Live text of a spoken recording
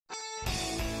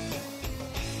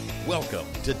Welcome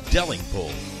to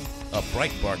Delingpole, a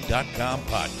Breitbart.com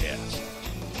podcast.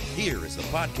 Here is the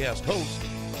podcast host,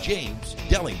 James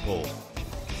Delingpole.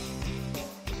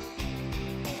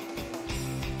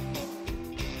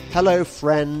 Hello,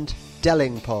 friend.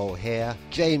 Delingpole here.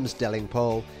 James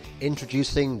Delingpole,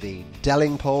 introducing the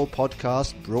Delingpole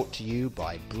podcast brought to you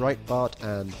by Breitbart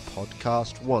and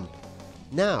Podcast One.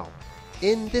 Now,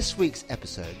 in this week's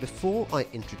episode, before I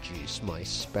introduce my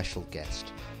special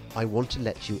guest, I want to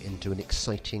let you into an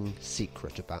exciting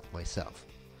secret about myself.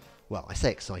 Well, I say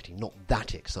exciting, not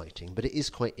that exciting, but it is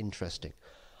quite interesting.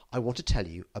 I want to tell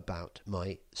you about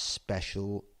my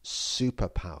special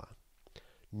superpower.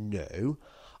 No,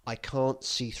 I can't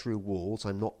see through walls.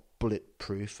 I'm not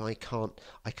bulletproof. I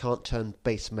can't turn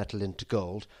base metal into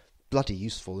gold, bloody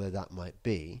useful though that might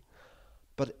be.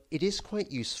 But it is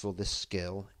quite useful, this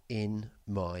skill, in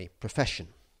my profession.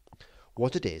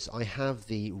 What it is, I have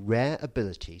the rare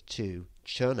ability to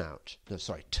turn out,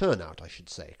 I should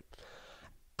say,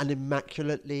 an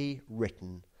immaculately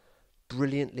written,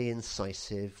 brilliantly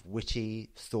incisive, witty,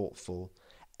 thoughtful,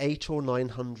 800 or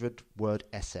 900 word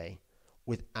essay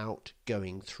without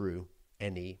going through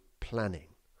any planning.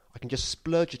 I can just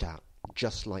splurge it out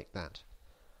just like that.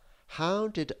 How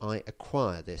did I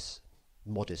acquire this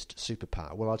modest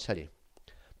superpower? Well, I'll tell you.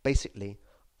 Basically,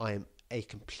 I am a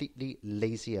completely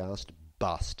lazy-assed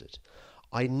bastard.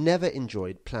 I never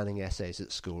enjoyed planning essays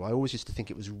at school. I always used to think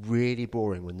it was really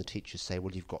boring when the teachers say,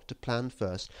 well, you've got to plan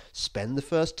first, spend the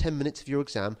first 10 minutes of your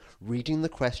exam reading the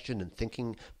question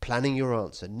and planning your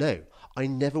answer. No, I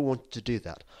never wanted to do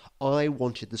that. I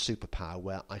wanted the superpower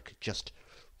where I could just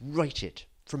write it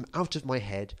from out of my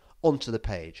head onto the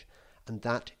page. And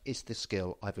that is the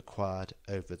skill I've acquired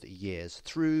over the years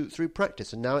through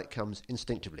practice, and now it comes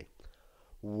instinctively.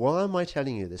 Why am I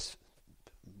telling you this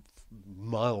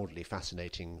mildly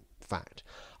fascinating fact?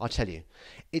 I'll tell you.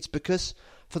 It's because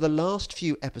for the last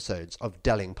few episodes of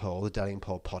Delingpole, the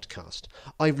Delingpole podcast,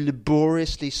 I've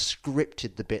laboriously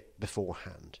scripted the bit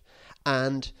beforehand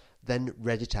and then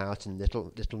read it out in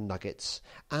little nuggets,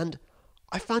 and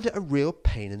I found it a real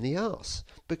pain in the arse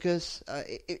because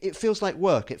it feels like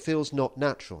work. It feels not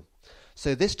natural.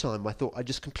 So this time I thought I'd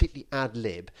just completely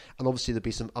ad-lib, and obviously there'd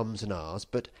be some ums and ahs,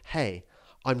 but hey,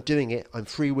 I'm doing it, I'm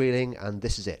freewheeling, and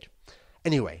this is it.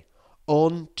 Anyway,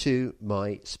 on to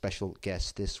my special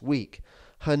guest this week.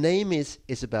 Her name is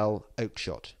Isabel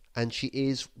Oakeshott, and she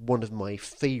is one of my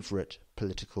favourite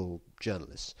political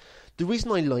journalists. The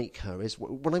reason I like her is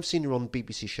when I've seen her on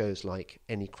BBC shows like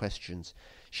Any Questions,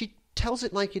 she tells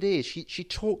it like it is. She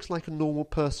talks like a normal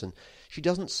person. She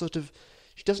doesn't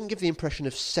give the impression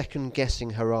of second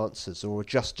guessing her answers or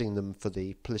adjusting them for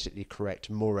the politically correct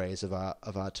mores of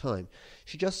our time.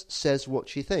 She just says what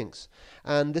she thinks,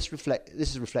 and this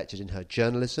is reflected in her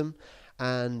journalism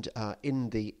and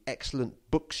in the excellent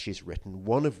books she's written.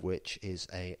 One of which is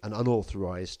an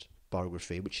unauthorised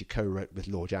biography which she co-wrote with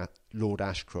Lord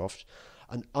Ashcroft,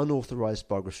 an unauthorised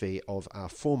biography of our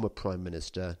former Prime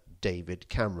Minister David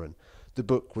Cameron. The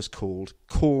book was called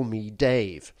Call Me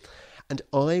Dave. And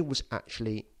I was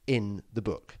actually in the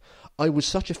book. I was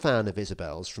such a fan of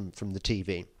Isabel's from the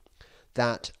TV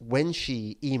that when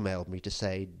she emailed me to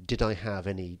say, did I have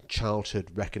any childhood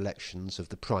recollections of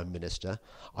the Prime Minister?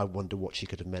 I wonder what she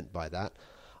could have meant by that.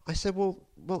 I said, well,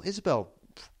 Isabel,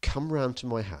 come round to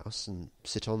my house and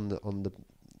sit on the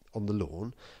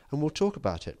lawn and we'll talk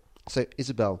about it. So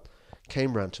Isabel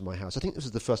came round to my house. I think this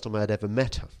was the first time I had ever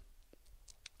met her.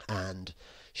 And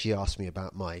she asked me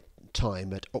about my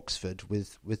time at Oxford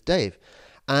with Dave.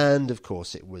 And, of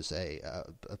course, it was a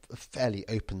fairly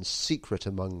open secret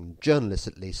among journalists,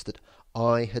 at least, that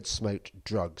I had smoked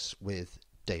drugs with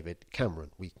David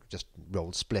Cameron. We just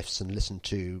rolled spliffs and listened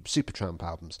to Supertramp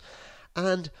albums.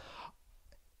 And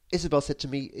Isabel said to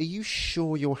me, are you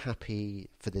sure you're happy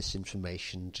for this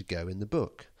information to go in the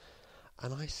book?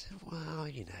 And I said, well,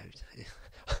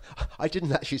 I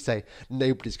didn't actually say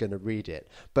nobody's going to read it,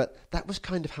 but that was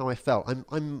kind of how I felt.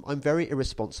 I'm very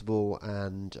irresponsible,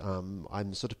 and I'm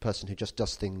the sort of person who just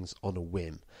does things on a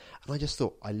whim. And I just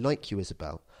thought, I like you,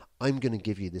 Isabel. I'm going to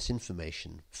give you this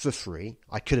information for free.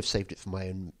 I could have saved it for my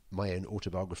own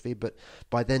autobiography, but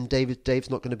by then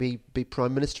Dave's not going to be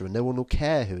Prime Minister, and no one will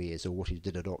care who he is or what he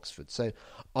did at Oxford. So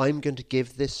I'm going to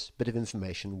give this bit of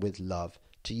information with love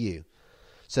to you.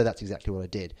 So that's exactly what I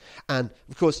did. And,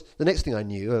 of course, the next thing I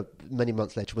knew, many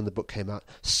months later when the book came out,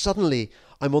 suddenly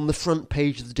I'm on the front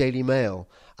page of the Daily Mail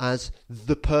as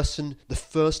the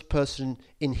first person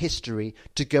in history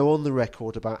to go on the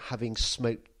record about having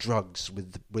smoked drugs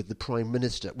with the Prime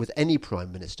Minister, with any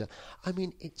Prime Minister. I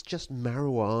mean, it's just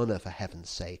marijuana, for heaven's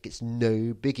sake. It's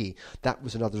no biggie. That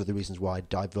was another of the reasons why I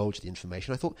divulged the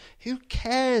information. I thought, who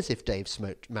cares if Dave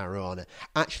smoked marijuana?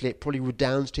 Actually, it probably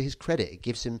redounds to his credit. It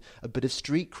gives him a bit of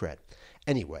street cred.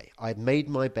 Anyway, I'd made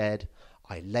my bed.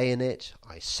 I lay in it.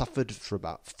 I suffered for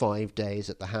about 5 days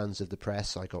at the hands of the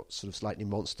press. I got sort of slightly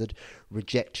monstered,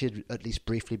 rejected at least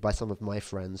briefly by some of my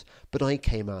friends, but I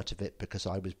came out of it because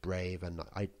I was brave and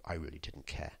I really didn't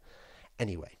care.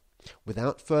 Anyway,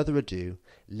 without further ado,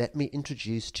 let me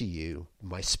introduce to you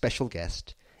my special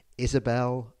guest,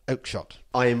 Isabel Oakeshott.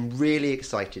 I am really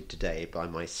excited today by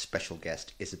my special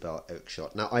guest, Isabel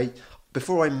Oakeshott. Now,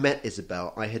 before I met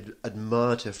Isabel, I had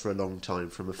admired her for a long time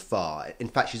from afar. In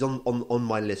fact, she's on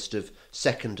my list of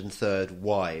second and third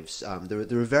wives. There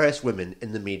are various women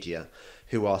in the media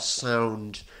who are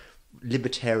sound,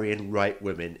 libertarian right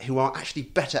women who are actually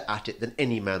better at it than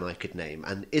any man I could name,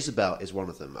 and Isabel is one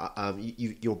of them.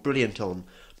 You're brilliant on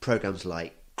programmes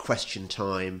like Question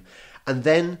Time, and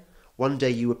then one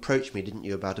day you approached me, didn't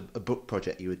you, about a book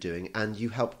project you were doing, and you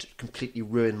helped completely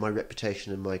ruin my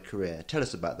reputation and my career. Tell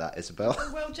us about that, Isabel.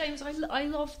 Well, James, I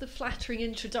love the flattering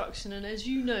introduction, and as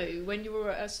you know, when you're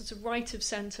a sort of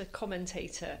right-of-centre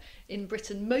commentator in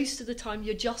Britain, most of the time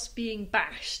you're just being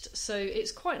bashed, so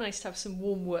it's quite nice to have some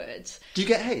warm words. Do you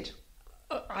get hate?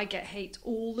 I get hate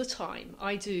all the time,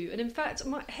 I do. And in fact,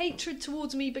 my hatred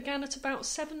towards me began at about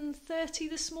 7:30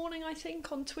 this morning, I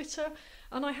think, on Twitter.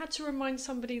 And I had to remind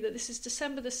somebody that this is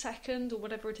December the 2nd, or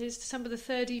whatever it is, December the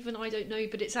 3rd even, I don't know,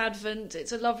 but it's Advent,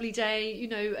 it's a lovely day, you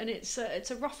know, and it's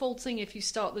a rough old thing if you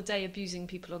start the day abusing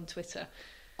people on Twitter.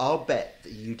 I'll bet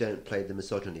that you don't play the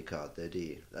misogyny card, though, do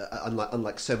you?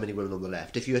 Unlike so many women on the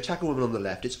left. If you attack a woman on the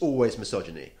left, it's always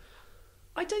misogyny.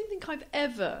 I don't think I've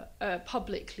ever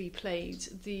publicly played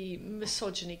the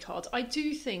misogyny card. I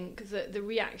do think that the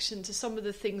reaction to some of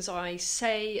the things I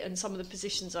say and some of the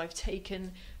positions I've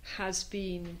taken has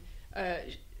been,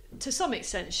 to some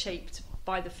extent, shaped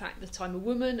by the fact that I'm a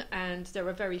woman and there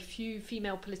are very few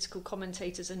female political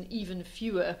commentators and even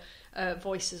fewer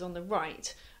voices on the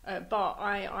right. But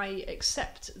I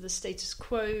accept the status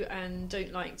quo and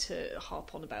don't like to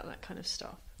harp on about that kind of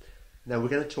stuff. Now, we're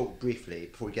going to talk briefly,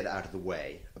 before we get it out of the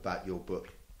way, about your book,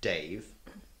 Dave,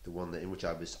 the one in which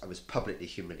I was publicly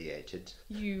humiliated.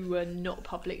 You were not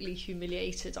publicly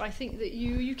humiliated. I think that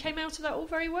you came out of that all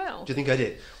very well. Do you think I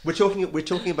did? We're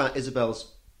talking about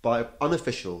Isabel's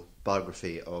unofficial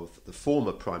biography of the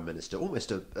former Prime Minister,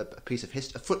 almost a piece of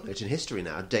a footnote in history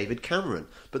now, David Cameron.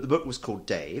 But the book was called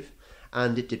Dave,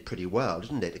 and it did pretty well,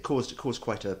 didn't it? It caused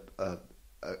quite a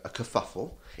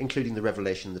kerfuffle, including the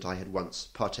revelation that I had once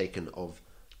partaken of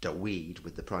the weed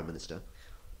with the Prime Minister.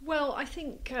 Well, I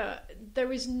think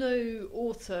there is no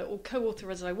author or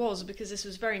co-author as I was, because this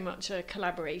was very much a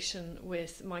collaboration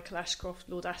with Michael Ashcroft,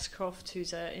 Lord Ashcroft,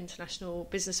 who's an international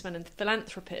businessman and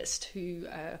philanthropist who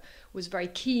was very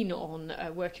keen on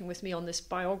working with me on this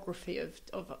biography of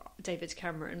David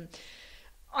Cameron.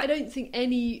 I don't think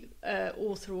any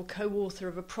author or co-author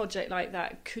of a project like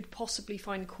that could possibly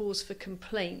find cause for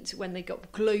complaint when they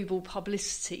got global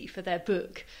publicity for their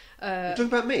book. You're talking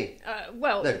about me?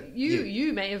 Well, no,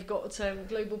 you may have got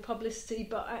global publicity,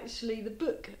 but actually the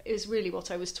book is really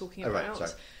what I was talking about. Right,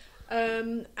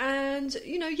 sorry. And,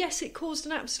 you know, yes, it caused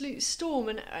an absolute storm.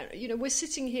 And, you know, we're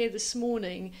sitting here this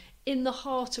morning in the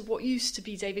heart of what used to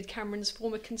be David Cameron's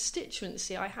former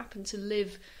constituency. I happen to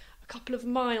live couple of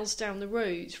miles down the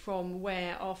road from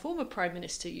where our former Prime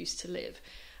Minister used to live.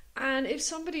 And if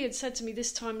somebody had said to me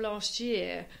this time last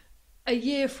year, a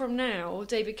year from now,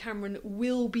 David Cameron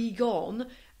will be gone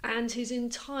and his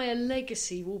entire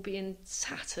legacy will be in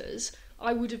tatters,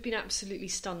 I would have been absolutely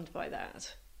stunned by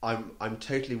that. I'm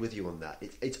totally with you on that.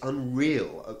 It's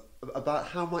unreal about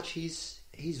how much he's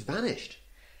vanished.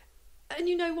 And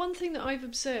you know, one thing that I've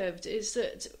observed is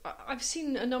that I've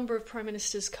seen a number of prime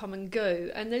ministers come and go,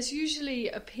 and there's usually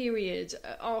a period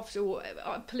after, or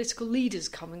political leaders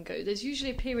come and go. There's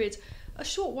usually a period, a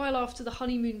short while after the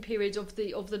honeymoon period of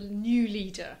the new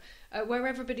leader, where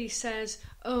everybody says,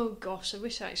 "Oh gosh, I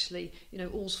wish actually, you know,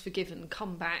 all's forgiven.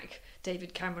 Come back,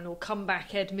 David Cameron, or come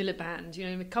back, Ed Miliband."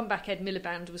 You know, come back, Ed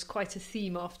Miliband was quite a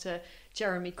theme after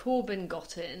Jeremy Corbyn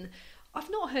got in. I've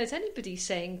not heard anybody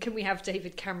saying, "Can we have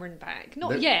David Cameron back?"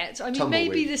 Not yet. I mean,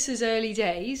 maybe this is early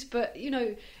days, but, you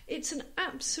know, it's an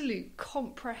absolute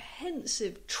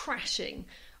comprehensive trashing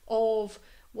of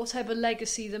whatever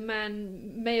legacy the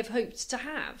man may have hoped to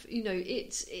have. You know,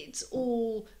 it's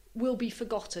all will be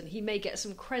forgotten. He may get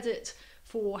some credit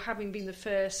for having been the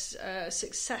first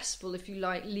successful, if you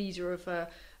like, leader of a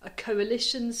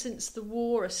coalition since the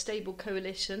war, a stable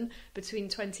coalition between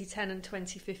 2010 and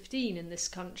 2015 in this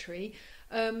country,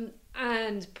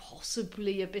 and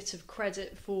possibly a bit of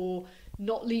credit for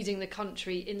not leading the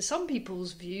country, in some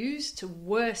people's views, to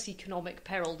worse economic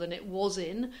peril than it was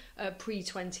in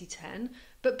pre-2010.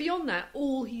 But beyond that,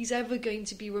 all he's ever going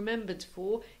to be remembered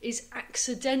for is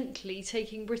accidentally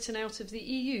taking Britain out of the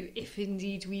EU, if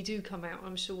indeed we do come out.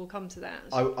 I'm sure we'll come to that.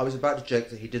 I was about to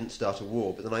joke that he didn't start a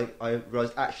war, but then I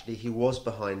realised actually he was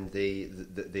behind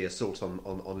the assault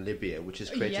on Libya, which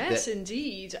has created... Yes,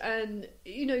 indeed. And,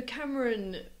 you know,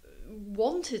 Cameron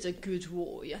wanted a good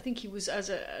war. I think he was,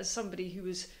 as somebody who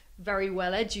was very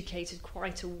well educated,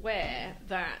 quite aware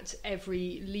that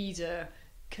every leader...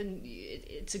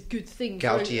 it's a good thing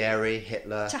Galtieri,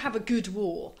 Hitler, to have a good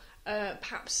war.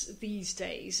 Perhaps these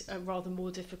days are rather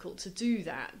more difficult to do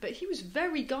that, but he was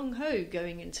very gung-ho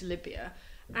going into Libya,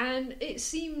 and it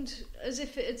seemed as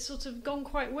if it had sort of gone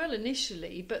quite well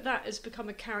initially, but that has become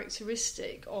a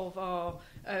characteristic of our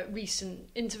recent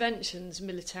interventions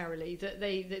militarily, that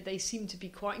they seem to be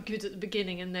quite good at the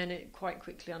beginning and then it quite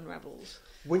quickly unravels.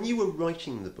 When you were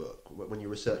writing the book, when you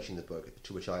were researching the book,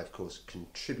 to which I, of course,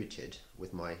 contributed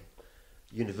with my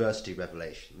university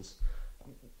revelations,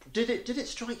 did it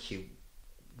strike you,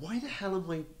 why the hell am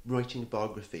I writing a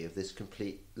biography of this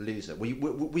complete loser?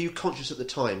 Were you conscious at the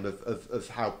time of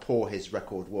how poor his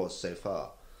record was so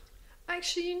far?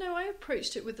 Actually, you know, I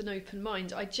approached it with an open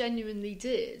mind. I genuinely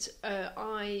did.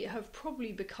 I have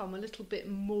probably become a little bit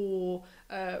more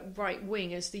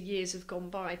right-wing as the years have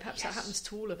gone by. Perhaps that happens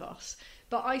to all of us.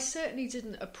 But I certainly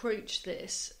didn't approach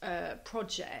this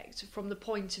project from the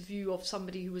point of view of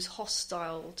somebody who was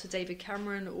hostile to David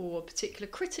Cameron or a particular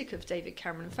critic of David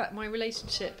Cameron. In fact, my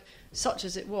relationship, such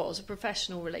as it was, a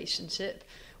professional relationship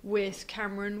with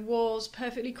Cameron, was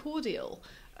perfectly cordial.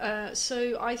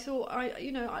 So I thought,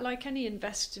 like any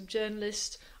investigative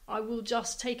journalist, I will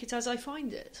just take it as I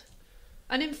find it.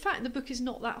 And in fact, the book is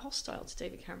not that hostile to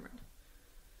David Cameron.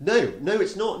 No,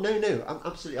 it's not. No,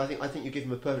 absolutely. I think you give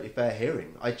him a perfectly fair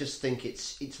hearing. I just think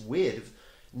it's weird.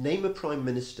 Name a prime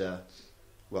minister.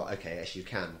 Well, okay, actually you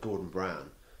can, Gordon Brown,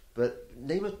 but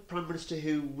name a prime minister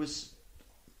who was.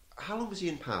 How long was he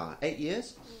in power? 8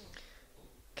 years.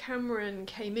 Cameron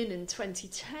came in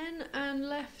 2010 and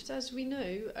left, as we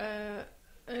know,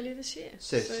 earlier this year.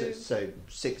 So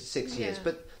six years, yeah.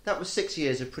 But that was 6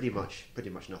 years of pretty much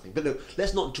nothing. But look,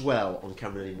 let's not dwell on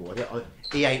Cameron anymore.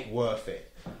 He ain't worth it.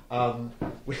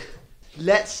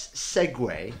 Let's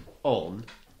segue on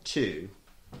to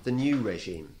the new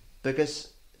regime,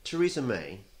 because Theresa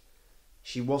May,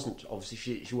 she wasn't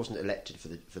elected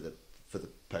for the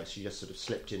post. She just sort of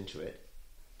slipped into it.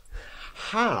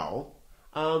 How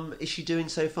is she doing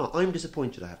so far? I'm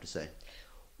disappointed, I have to say.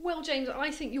 Well, James,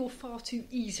 I think you're far too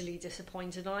easily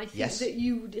disappointed. I think yes. that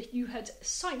you had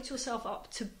psyched yourself up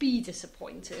to be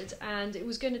disappointed, and it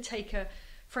was going to take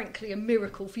frankly, a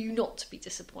miracle for you not to be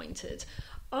disappointed.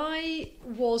 I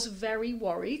was very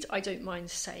worried, I don't mind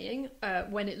saying,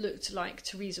 when it looked like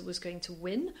Theresa was going to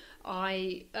win.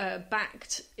 I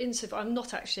backed, I'm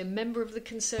not actually a member of the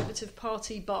Conservative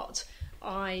Party, but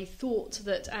I thought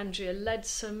that Andrea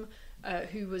Leadsom,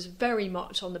 who was very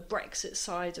much on the Brexit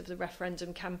side of the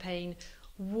referendum campaign,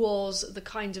 was the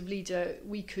kind of leader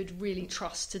we could really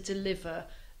trust to deliver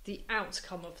the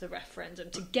outcome of the referendum,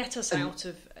 to get us out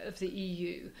of the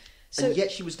EU. So, and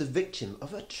yet she was the victim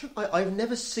of I've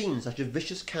never seen such a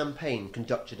vicious campaign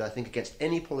conducted, I think, against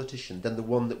any politician than the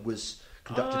one that was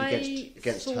conducted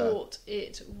against her. I thought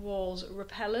it was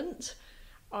repellent.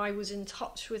 I was in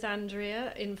touch with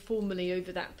Andrea informally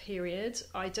over that period.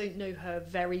 I don't know her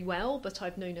very well, but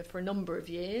I've known her for a number of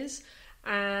years.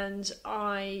 And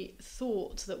I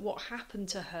thought that what happened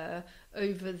to her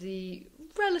over the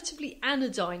relatively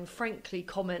anodyne, frankly,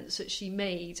 comments that she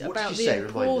made about the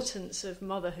importance of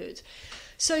motherhood.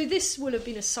 So this will have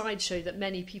been a sideshow that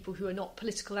many people who are not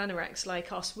political anoraks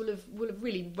like us will have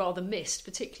really rather missed,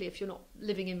 particularly if you're not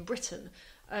living in Britain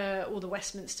or the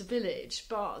Westminster Village.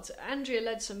 But Andrea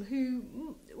Leadsom,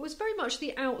 who was very much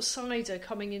the outsider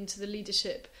coming into the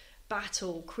leadership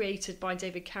battle created by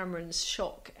David Cameron's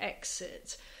shock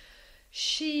exit,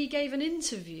 she gave an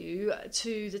interview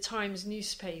to the Times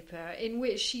newspaper in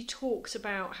which she talked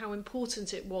about how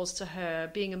important it was to her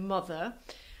being a mother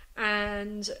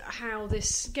and how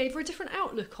this gave her a different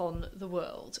outlook on the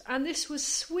world. And this was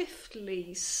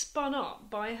swiftly spun up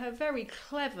by her very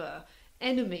clever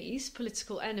enemies,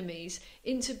 political enemies,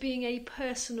 into being a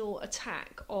personal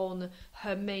attack on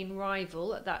her main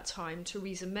rival at that time,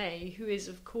 Theresa May, who is,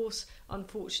 of course,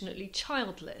 unfortunately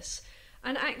childless.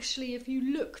 And actually, if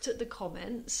you looked at the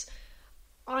comments,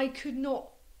 I could not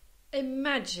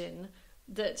imagine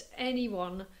that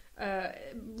anyone,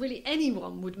 really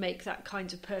anyone, would make that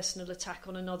kind of personal attack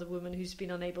on another woman who's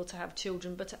been unable to have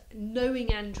children. But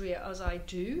knowing Andrea as I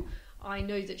do, I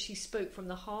know that she spoke from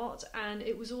the heart, and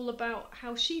it was all about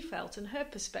how she felt and her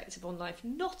perspective on life,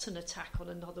 not an attack on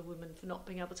another woman for not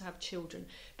being able to have children.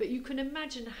 But you can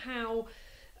imagine how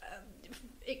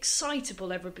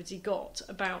excitable everybody got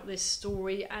about this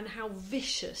story and how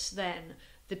vicious then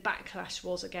the backlash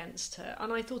was against her.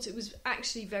 And I thought it was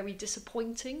actually very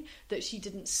disappointing that she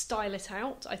didn't style it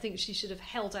out. I think she should have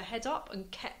held her head up and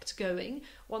kept going.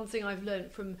 One thing I've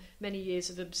learned from many years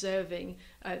of observing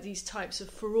these types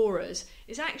of furores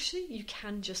is actually you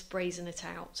can just brazen it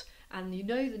out. And you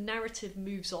know the narrative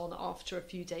moves on after a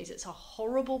few days. It's a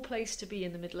horrible place to be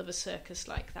in the middle of a circus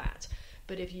like that.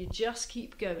 But if you just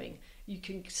keep going, you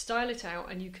can style it out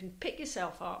and you can pick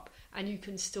yourself up and you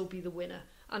can still be the winner.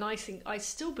 And I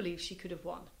still believe she could have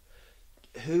won.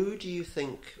 Who do you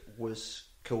think was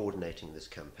coordinating this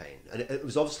campaign? And it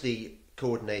was obviously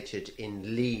coordinated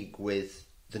in league with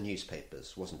the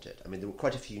newspapers, wasn't it? I mean, there were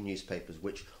quite a few newspapers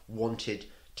which wanted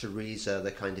Theresa,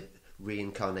 the kind of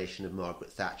reincarnation of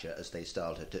Margaret Thatcher, as they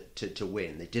styled her, to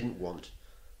win. They didn't want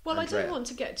Well, Andrea. I don't want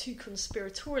to get too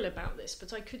conspiratorial about this,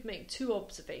 but I could make two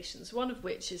observations. One of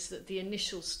which is that the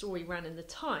initial story ran in the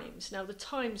Times. Now, the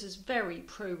Times is very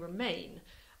pro-Remain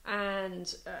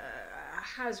and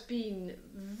has been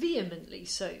vehemently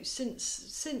so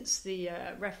since the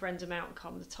referendum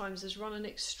outcome. The Times has run an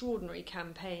extraordinary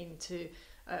campaign to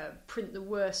print the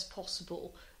worst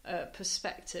possible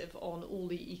perspective on all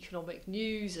the economic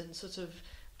news and sort of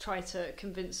try to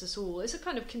convince us all. It's a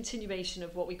kind of continuation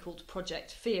of what we called Project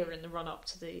Fear in the run-up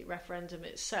to the referendum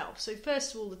itself. So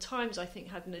first of all, the Times, I think,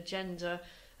 had an agenda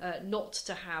not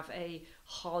to have a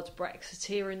hard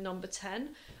Brexiteer in number 10.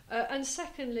 And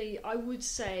secondly, I would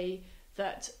say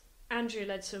that Andrea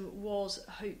Leadsom was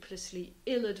hopelessly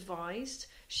ill-advised.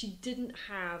 She didn't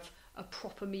have a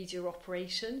proper media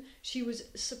operation. She was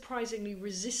surprisingly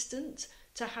resistant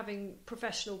to having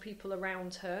professional people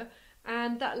around her,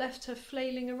 and that left her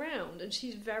flailing around, and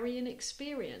she's very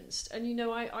inexperienced. And, you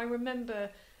know, I remember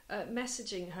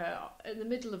messaging her in the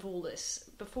middle of all this,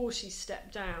 before she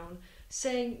stepped down,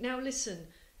 saying, now listen,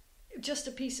 just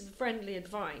a piece of friendly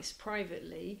advice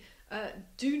privately,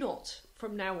 do not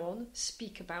from now on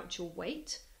speak about your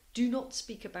weight, do not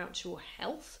speak about your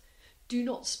health, do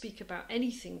not speak about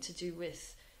anything to do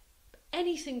with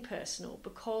anything personal,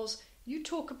 because you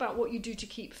talk about what you do to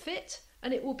keep fit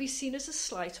and it will be seen as a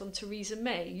slight on Theresa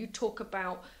May. You talk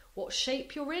about what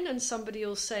shape you're in and somebody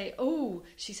will say, oh,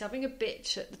 she's having a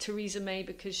bitch at Theresa May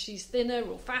because she's thinner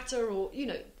or fatter, or, you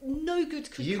know, no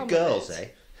good could come of it. You girls, eh?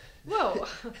 Well,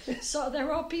 so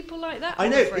there are people like that. I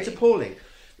know, it's appalling.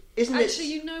 Isn't it?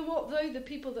 Actually, you know what, though? The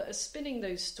people that are spinning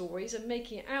those stories and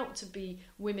making it out to be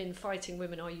women fighting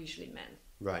women are usually men.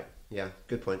 Right, yeah,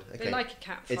 good point. Okay. They like a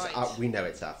cat fight. We know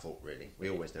it's our fault, really. We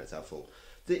always know it's our fault.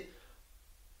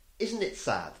 Isn't it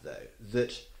sad, though,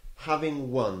 that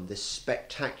having won this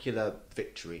spectacular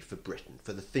victory for Britain,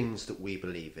 for the things that we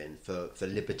believe in, for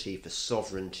liberty, for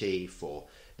sovereignty, for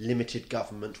limited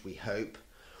government, we hope,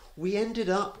 we ended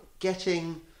up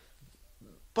getting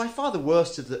by far the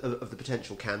worst of the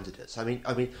potential candidates. I'm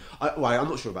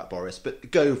not sure about Boris,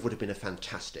 but Gove would have been a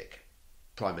fantastic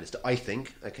Prime Minister, I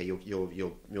think. Okay,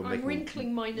 you're I'm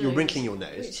wrinkling my nose. You're wrinkling your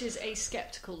nose, which is a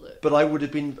sceptical look. But I would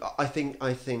have been. I think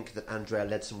that Andrea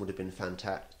Leadsom would have been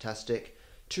fantastic.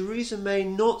 Theresa May,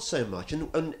 not so much.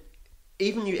 And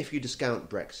even if you discount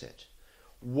Brexit,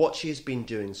 what she has been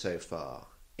doing so far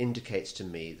indicates to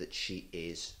me that she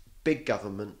is big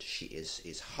government. She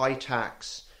is high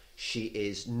tax. She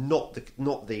is not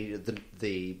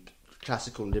the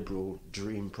classical liberal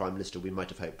dream Prime Minister we might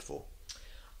have hoped for.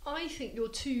 I think you're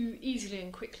too easily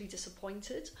and quickly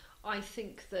disappointed. I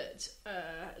think that,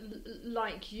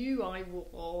 like you, I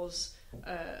was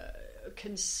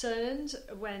concerned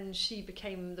when she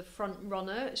became the front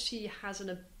runner. She has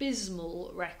an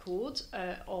abysmal record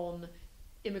on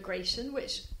immigration,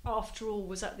 which, after all,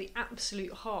 was at the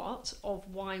absolute heart of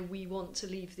why we want to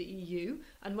leave the EU.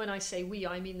 And when I say we,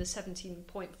 I mean the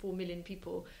 17.4 million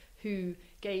people who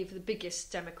gave the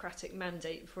biggest democratic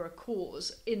mandate for a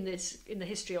cause in the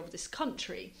history of this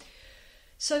country.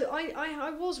 So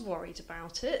I was worried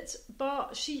about it,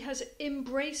 but she has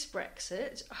embraced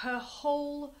Brexit. Her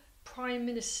whole prime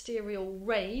ministerial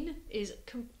reign is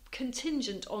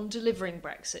contingent on delivering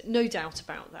Brexit, no doubt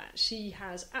about that. She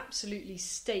has absolutely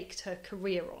staked her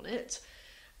career on it,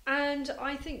 and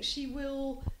I think she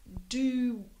will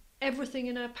do everything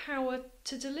in her power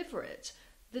to deliver it.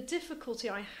 The difficulty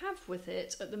I have with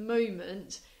it at the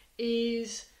moment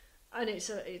is, and it's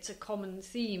a common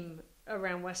theme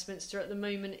around Westminster at the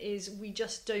moment, is we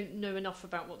just don't know enough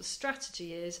about what the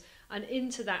strategy is, and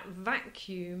into that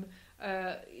vacuum,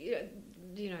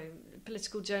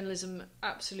 political journalism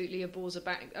absolutely abhors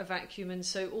a vacuum, and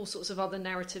so all sorts of other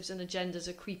narratives and agendas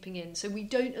are creeping in. So we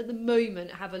don't at the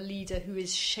moment have a leader who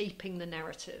is shaping the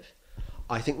narrative.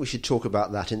 I think we should talk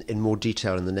about that in more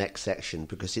detail in the next section,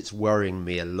 because it's worrying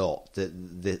me a lot, that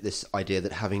this idea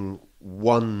that having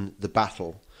won the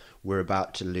battle, we're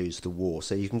about to lose the war.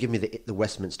 So you can give me the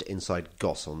Westminster inside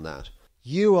goss on that.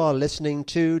 You are listening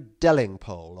to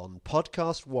Delingpole on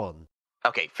Podcast 1.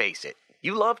 Okay, face it.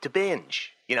 You love to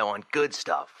binge, on good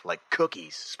stuff like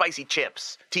cookies, spicy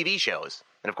chips, TV shows,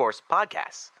 and of course,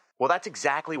 podcasts. Well, that's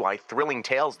exactly why Thrilling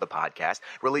Tales, the podcast,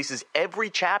 releases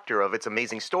every chapter of its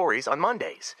amazing stories on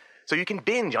Mondays, so you can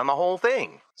binge on the whole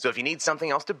thing. So if you need something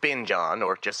else to binge on,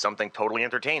 or just something totally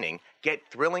entertaining, get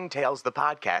Thrilling Tales, the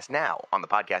podcast now on the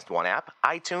Podcast One app,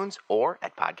 iTunes, or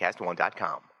at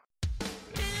podcastone.com.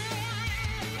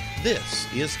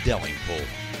 This is Delingpole,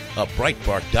 a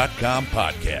Breitbart.com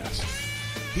podcast.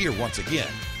 Here once again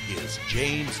is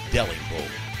James Delingpole.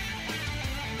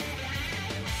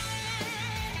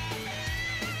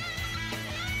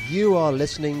 You are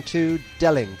listening to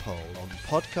Delingpole on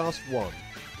Podcast 1.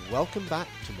 Welcome back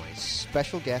to my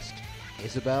special guest,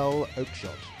 Isabel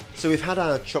Oakeshott. So we've had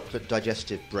our chocolate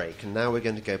digestive break, and now we're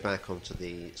going to go back onto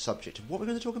the subject of what we're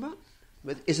going to talk about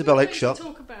with Isabel Oakeshott. We're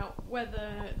going to talk about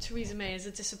whether Theresa May is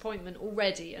a disappointment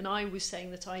already, and I was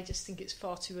saying that I just think it's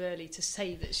far too early to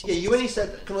say that she's... Yeah, you only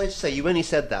said... Can I just say, you only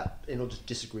said that in order to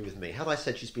disagree with me. Had I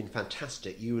said she's been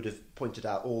fantastic, you would have pointed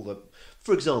out all the...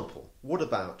 For example, what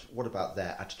about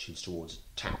their attitudes towards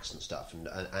tax and stuff,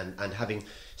 and having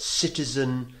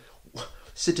citizens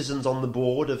on the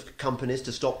board of companies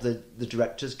to stop the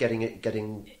directors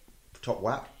getting top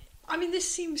whack? I mean,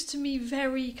 this seems to me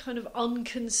very kind of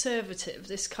unconservative,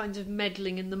 this kind of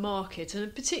meddling in the market,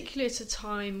 and particularly at a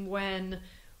time when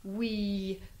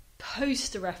we,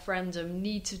 post the referendum,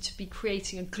 needed to be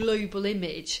creating a global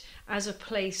image as a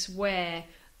place where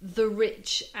the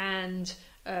rich and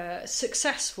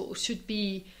successful should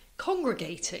be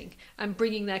congregating and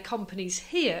bringing their companies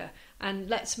here, and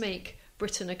let's make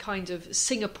Britain a kind of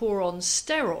Singapore on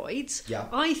steroids. Yeah.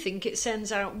 I think it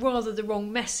sends out rather the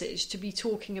wrong message to be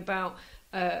talking about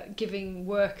giving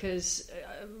workers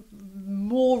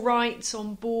more rights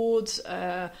on boards,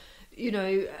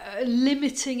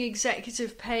 limiting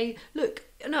executive pay. Look,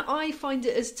 I find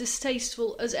it as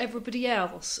distasteful as everybody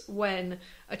else when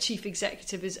a chief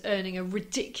executive is earning a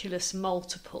ridiculous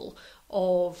multiple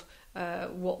of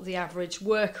what the average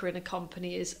worker in a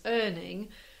company is earning.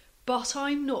 But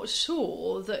I'm not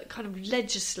sure that kind of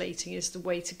legislating is the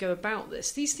way to go about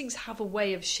this. These things have a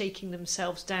way of shaking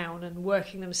themselves down and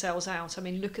working themselves out. I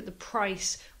mean, look at the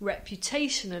price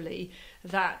reputationally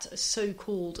that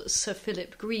so-called Sir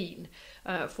Philip Green,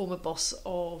 former boss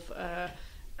of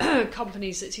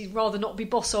companies that he'd rather not be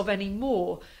boss of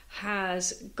anymore,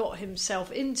 has got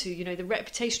himself into, the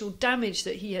reputational damage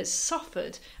that he has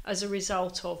suffered as a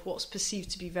result of what's perceived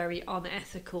to be very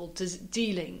unethical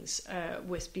dealings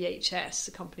with BHS,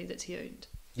 the company that he owned.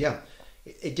 Yeah,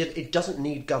 it doesn't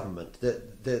need government.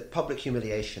 The public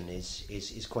humiliation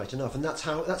is quite enough, and that's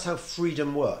how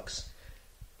freedom works.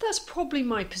 That's probably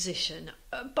my position,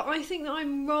 but I think that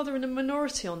I'm rather in a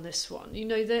minority on this one.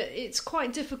 That it's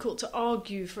quite difficult to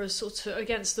argue for a sort of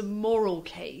against the moral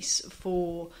case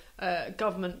for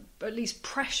government at least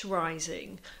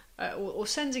pressurising or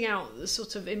sending out the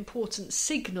sort of important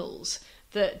signals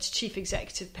that chief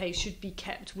executive pay should be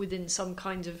kept within some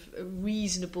kind of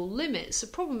reasonable limits. The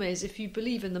problem is, if you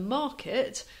believe in the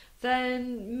market,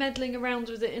 then meddling around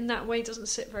with it in that way doesn't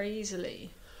sit very easily.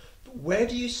 Where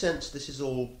do you sense this is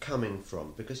all coming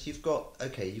from? Because you've got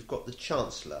the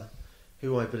Chancellor,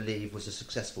 who I believe was a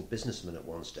successful businessman at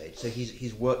one stage. So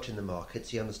he's worked in the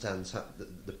markets, he understands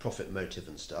the profit motive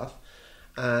and stuff.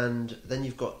 And then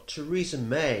you've got Theresa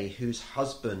May, whose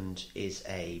husband is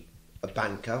a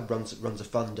banker, runs a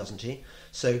fund, doesn't he?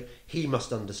 So he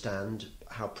must understand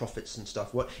how profits and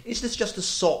stuff work. Is this just a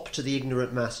sop to the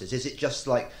ignorant masses? Is it just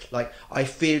like I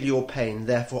feel your pain,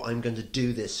 therefore I'm going to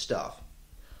do this stuff?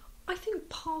 I think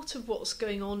part of what's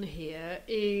going on here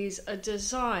is a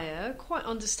desire, quite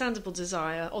understandable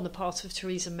desire on the part of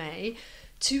Theresa May,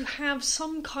 to have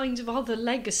some kind of other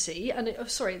legacy. And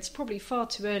it's probably far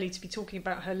too early to be talking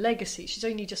about her legacy. She's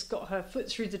only just got her foot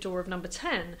through the door of number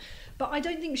 10. But I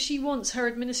don't think she wants her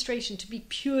administration to be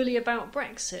purely about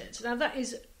Brexit. Now that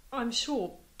is, I'm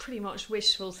sure, pretty much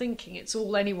wishful thinking. It's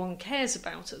all anyone cares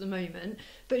about at the moment.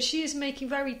 But she is making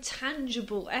very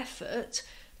tangible effort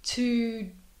to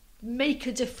make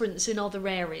a difference in other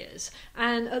areas.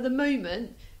 And at the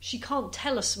moment, she can't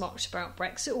tell us much about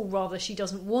Brexit, or rather she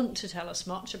doesn't want to tell us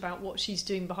much about what she's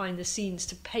doing behind the scenes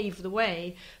to pave the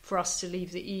way for us to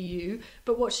leave the EU.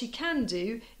 But what she can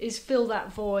do is fill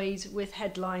that void with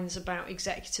headlines about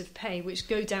executive pay, which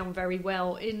go down very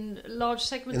well in large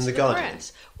segments of the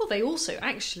press. Well, they also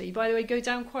actually, by the way, go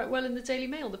down quite well in the Daily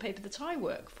Mail, the paper that I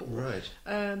work for. Right.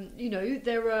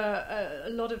 There are a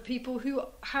lot of people who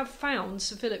have found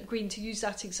Sir Philip Green, to use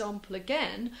that example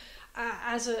again,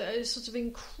 as a sort of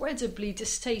incredibly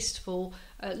distasteful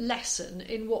lesson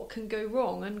in what can go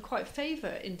wrong, and quite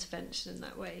favour intervention in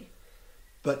that way.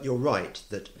 But you're right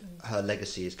that her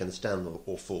legacy is going to stand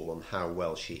or fall on how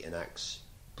well she enacts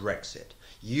Brexit.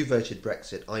 You voted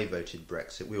Brexit, I voted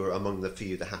Brexit. We were among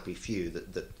the happy few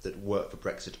that worked for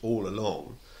Brexit all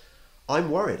along.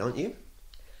 I'm worried, aren't you?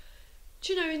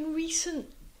 Do you know,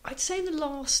 I'd say in the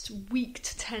last week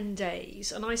to 10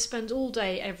 days, and I spend all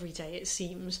day, every day, it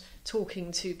seems,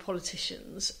 talking to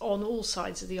politicians on all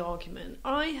sides of the argument,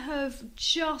 I have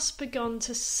just begun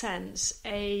to sense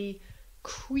a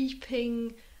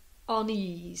creeping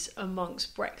unease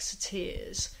amongst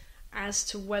Brexiteers as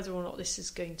to whether or not this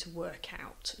is going to work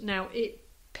out. Now, it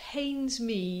pains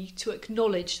me to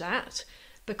acknowledge that,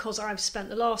 because I've spent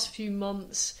the last few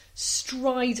months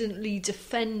stridently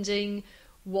defending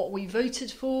what we voted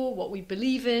for, what we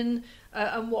believe in,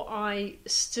 and what I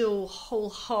still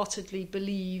wholeheartedly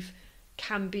believe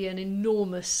can be an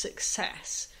enormous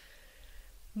success.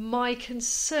 My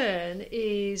concern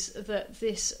is that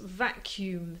this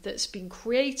vacuum that's been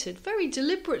created very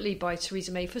deliberately by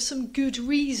Theresa May for some good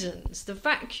reasons, the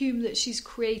vacuum that she's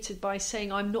created by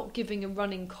saying I'm not giving a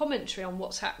running commentary on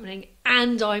what's happening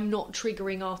and I'm not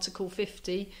triggering Article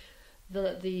 50,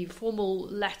 the formal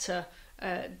letter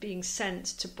being sent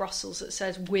to Brussels that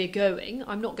says we're going.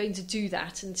 I'm not going to do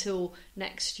that until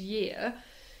next year.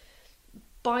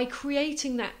 By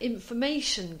creating that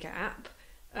information gap,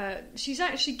 she's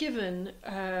actually given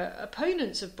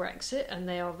opponents of Brexit, and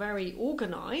they are very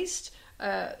organised,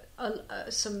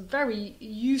 some very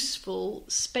useful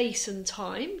space and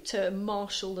time to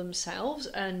marshal themselves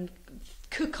and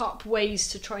cook up ways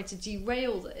to try to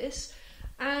derail this.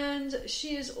 And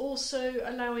she is also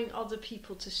allowing other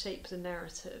people to shape the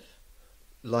narrative.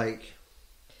 Like?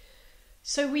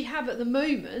 So we have at the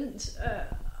moment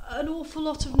an awful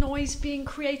lot of noise being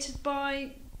created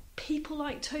by people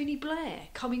like Tony Blair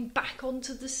coming back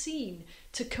onto the scene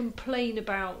to complain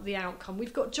about the outcome.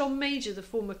 We've got John Major, the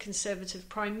former Conservative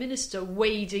Prime Minister,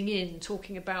 wading in,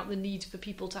 talking about the need for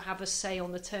people to have a say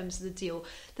on the terms of the deal.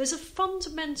 There's a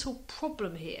fundamental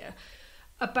problem here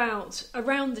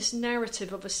around this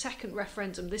narrative of a second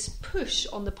referendum, this push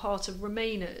on the part of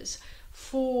Remainers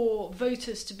for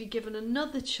voters to be given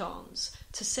another chance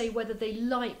to say whether they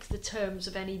like the terms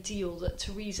of any deal that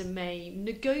Theresa May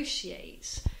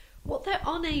negotiates. What they're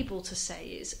unable to say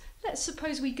is, let's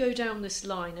suppose we go down this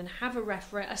line and have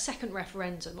a second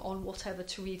referendum on whatever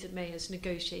Theresa May has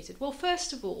negotiated. Well,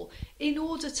 first of all, in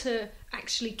order to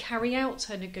actually carry out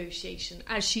her negotiation,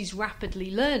 as she's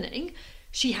rapidly learning,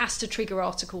 she has to trigger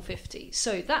Article 50.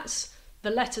 So that's the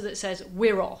letter that says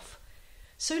we're off.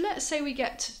 So let's say we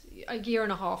get a year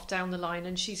and a half down the line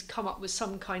and she's come up with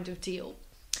some kind of deal,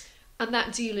 and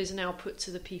that deal is now put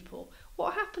to the people.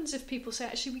 What happens if people say,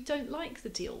 actually, we don't like the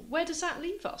deal? Where does that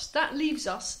leave us? That leaves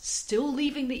us still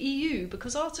leaving the EU,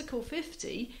 because Article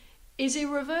 50 is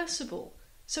irreversible.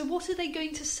 So what are they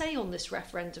going to say on this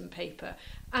referendum paper?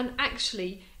 And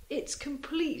actually, it's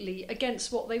completely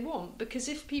against what they want, because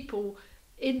if people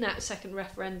in that second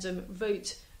referendum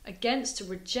vote against, to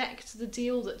reject the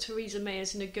deal that Theresa May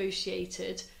has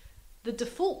negotiated, the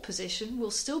default position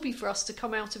will still be for us to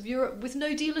come out of Europe with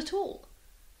no deal at all.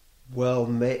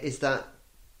 Well, is that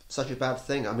such a bad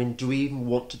thing? I mean, do we even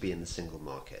want to be in the single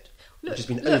market? Which has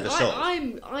been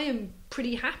oversold. I am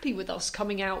pretty happy with us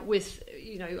coming out with,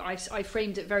 I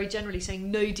framed it very generally saying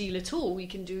no deal at all. We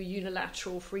can do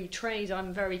unilateral free trade.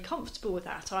 I'm very comfortable with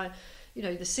that.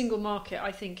 The single market,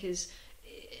 I think,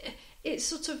 it's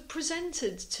sort of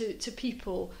presented to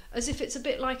people as if it's a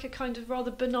bit like a kind of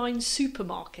rather benign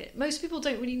supermarket. Most people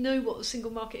don't really know what the single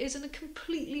market is, and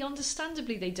completely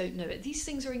understandably they don't know it. These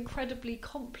things are incredibly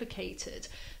complicated.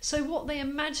 So what they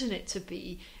imagine it to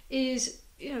be is,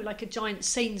 like a giant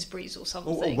Sainsbury's or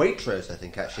something. Or Waitrose, I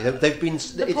think, actually.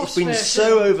 It's been version.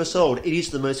 so oversold. It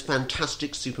is the most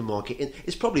fantastic supermarket.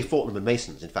 It's probably Fortnum and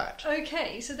Mason's, in fact.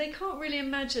 Okay, so they can't really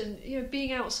imagine,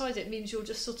 being outside it means you're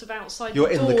just sort of outside You're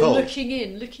the in door the cold. looking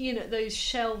in at those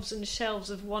shelves and shelves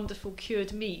of wonderful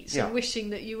cured meats and wishing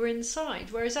that you were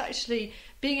inside. Whereas actually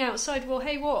being outside, well,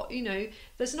 hey, what,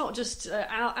 there's not just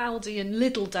Aldi and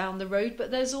Lidl down the road, but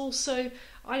there's also,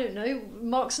 I don't know,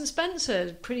 Marks and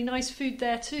Spencer, pretty nice food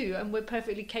there too, and we're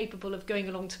perfectly capable of going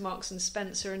along to Marks and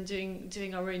Spencer and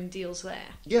doing our own deals there.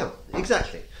 Yeah,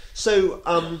 exactly. So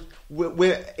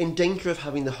we're in danger of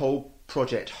having the whole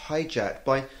project hijacked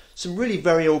by some really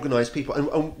very organised people,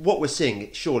 and what we're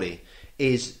seeing, surely,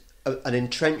 is an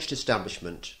entrenched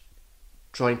establishment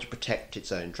trying to protect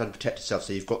its own, trying to protect itself.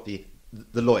 So you've got the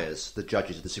lawyers, the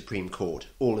judges of the Supreme Court,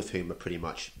 all of whom are pretty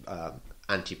much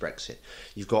anti-Brexit.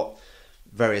 You've got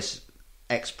various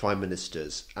ex-prime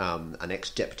ministers and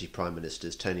ex-deputy prime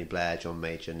ministers, Tony Blair, John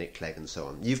Major, Nick Clegg, and so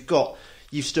on.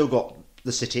 You've still got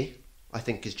the city, I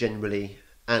think, is generally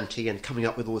anti and coming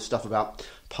up with all this stuff about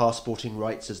passporting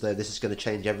rights as though this is going to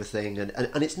change everything,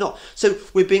 and it's not. So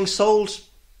we're being sold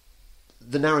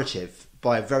the narrative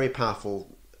by a very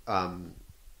powerful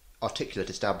articulate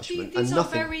establishment. These are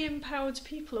very empowered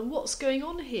people, and what's going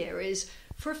on here is,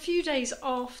 for a few days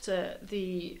after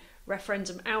the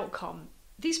referendum outcome,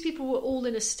 these people were all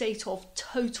in a state of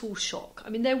total shock. I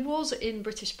mean, there was in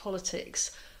British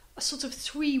politics a sort of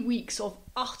 3 weeks of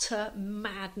utter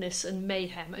madness and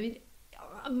mayhem. I mean,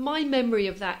 my memory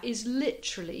of that is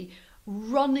literally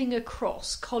running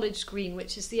across College Green,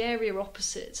 which is the area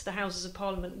opposite the Houses of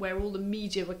Parliament where all the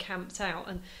media were camped out,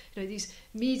 and these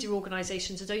media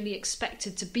organisations had only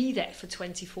expected to be there for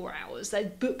 24 hours.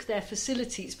 They'd book their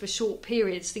facilities for short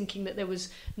periods thinking that there was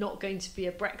not going to be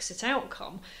a Brexit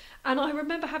outcome. And I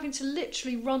remember having to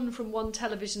literally run from one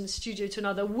television studio to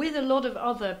another with a lot of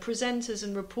other presenters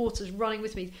and reporters running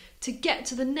with me to get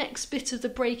to the next bit of the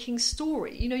breaking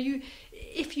story.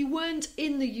 If you weren't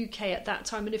in the UK at that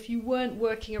time, and if you weren't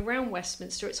working around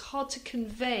Westminster, it's hard to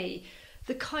convey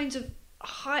the kind of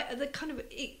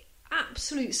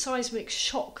absolute seismic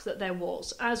shock that there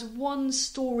was as one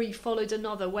story followed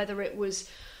another, whether it was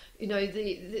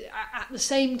at the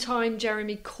same time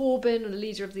Jeremy Corbyn, the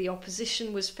leader of the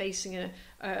opposition, was facing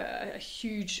a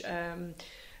huge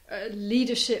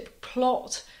leadership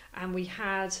plot, and we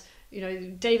had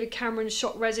David Cameron's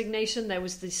shock resignation. There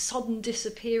was the sudden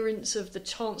disappearance of the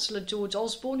Chancellor George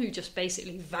Osborne, who just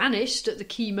basically vanished at the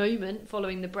key moment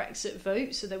following the Brexit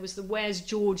vote. So there was the Where's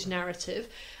George narrative.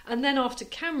 And then after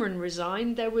Cameron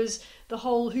resigned, there was the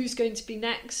whole who's going to be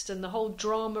next and the whole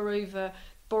drama over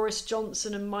Boris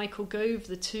Johnson and Michael Gove,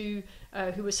 the two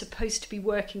who were supposed to be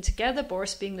working together,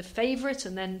 Boris being the favourite,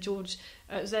 and then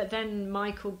then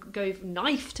Michael Gove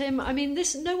knifed him. I mean,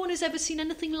 no one has ever seen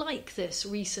anything like this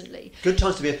recently. Good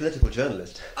times to be a political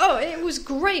journalist. Oh, it was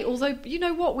great, although, you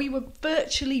know what, we were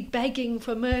virtually begging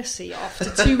for mercy after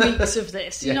 2 weeks of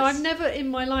this. Yes. I've never in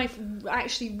my life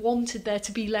actually wanted there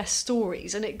to be less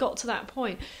stories, and it got to that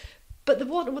point. But the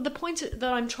point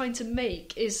that I'm trying to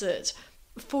make is that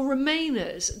for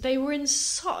Remainers, they were in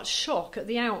such shock at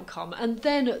the outcome, and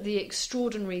then at the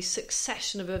extraordinary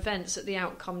succession of events that the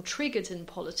outcome triggered in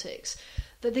politics,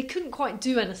 that they couldn't quite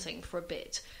do anything for a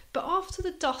bit. But after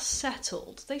the dust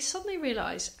settled, they suddenly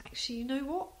realised, actually, you know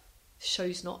what?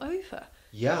 Show's not over.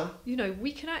 Yeah.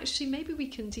 We can actually, maybe we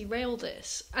can derail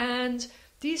this. And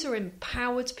these are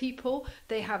empowered people.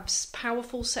 They have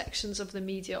powerful sections of the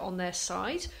media on their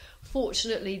side.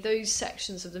 Fortunately, those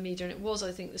sections of the media, and it was,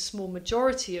 I think, the small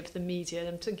majority of the media,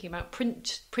 I'm thinking about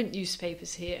print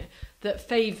newspapers here, that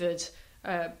favoured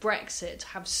Brexit,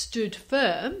 have stood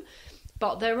firm.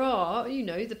 But there are,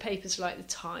 the papers like The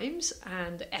Times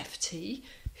and FT,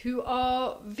 who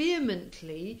are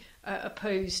vehemently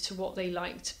opposed to what they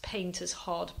like to paint as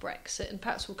hard Brexit. And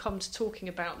perhaps we'll come to talking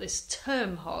about this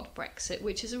term hard Brexit,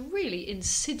 which is a really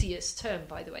insidious term,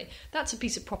 by the way. That's a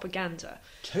piece of propaganda.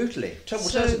 Totally. Tell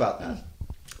us about that.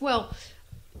 Well,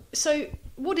 so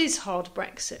what is hard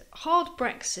Brexit? Hard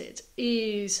Brexit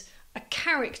is a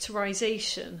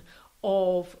characterisation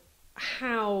of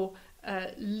how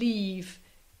Leave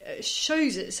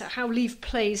shows us how Leave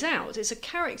plays out. It's a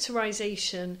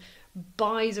characterisation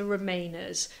by the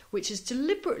Remainers, which is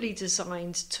deliberately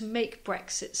designed to make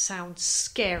Brexit sound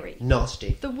scary.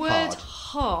 Nasty. The word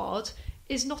hard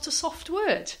is not a soft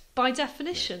word by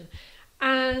definition,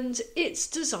 and it's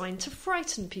designed to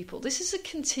frighten people. This is a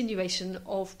continuation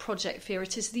of Project Fear.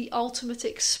 It is the ultimate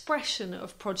expression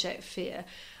of Project Fear.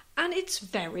 And it's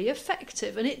very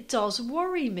effective, and it does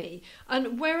worry me.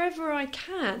 And wherever I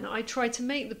can, I try to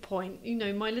make the point,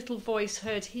 my little voice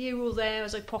heard here or there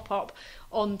as I pop up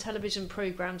on television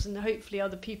programmes, and hopefully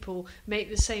other people make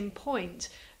the same point,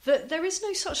 that there is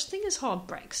no such thing as hard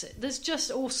Brexit.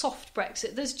 Or soft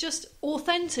Brexit. There's just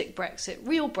authentic Brexit,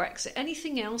 real Brexit.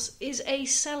 Anything else is a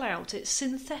sellout. It's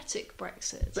synthetic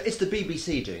Brexit. But it's the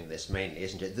BBC doing this mainly,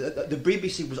 isn't it? The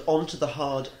BBC was onto the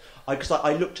hard... Because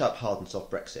I looked up hard and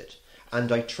soft Brexit,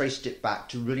 and I traced it back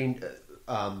to really...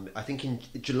 I think in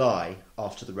July,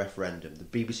 after the referendum, the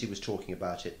BBC was talking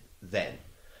about it then,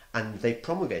 and they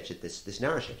promulgated this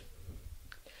narrative.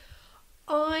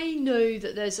 I know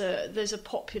that there's a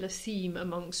popular theme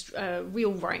amongst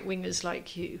real right-wingers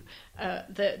like you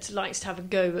that likes to have a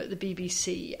go at the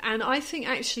BBC. And I think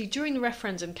actually during the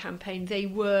referendum campaign they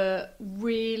were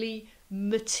really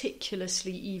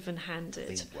meticulously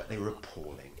even-handed. They were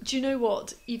appalling. Do you know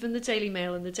what? Even the Daily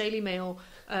Mail, and the Daily Mail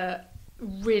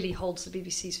really holds the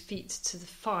BBC's feet to the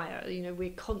fire.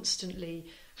 We're constantly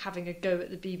having a go at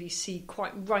the BBC,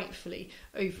 quite rightfully,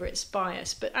 over its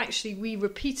bias. But actually, we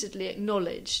repeatedly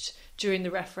acknowledged during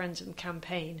the referendum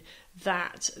campaign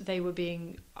that they were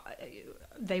being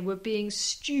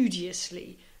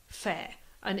studiously fair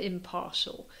and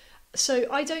impartial. So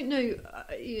I don't know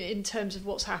in terms of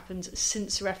what's happened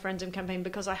since the referendum campaign,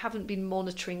 because I haven't been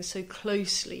monitoring so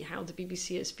closely how the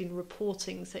BBC has been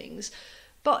reporting things.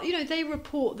 But, they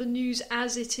report the news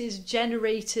as it is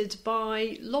generated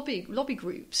by lobby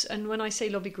groups. And when I say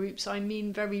lobby groups, I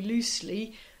mean very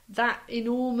loosely that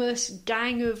enormous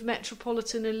gang of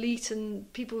metropolitan elite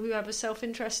and people who have a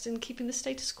self-interest in keeping the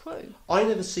status quo. I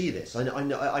never see this. I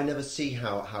never see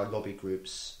how lobby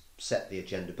groups set the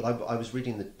agenda. But I was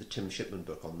reading the Tim Shipman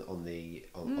book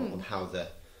on how the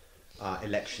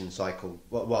election cycle,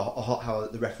 how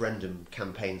the referendum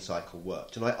campaign cycle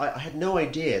worked, and I had no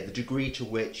idea the degree to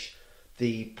which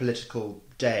the political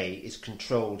day is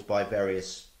controlled by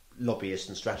various lobbyists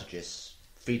and strategists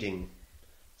feeding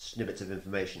snippets of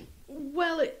information.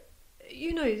 Well,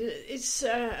 it's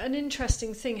an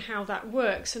interesting thing how that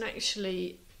works, and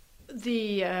actually,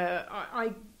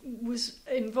 I was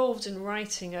involved in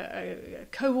writing a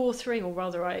co-authoring, or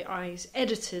rather I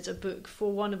edited a book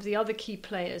for one of the other key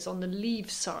players on the Leave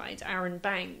side, Aaron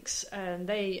Banks. And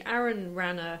Aaron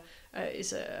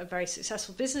is a very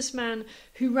successful businessman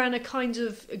who ran a kind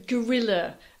of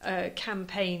guerrilla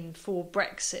campaign for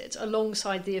Brexit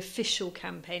alongside the official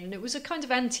campaign. And it was a kind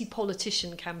of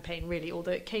anti-politician campaign, really,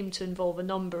 although it came to involve a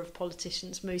number of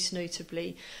politicians, most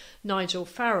notably Nigel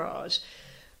Farage.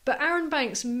 But Aaron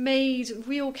Banks made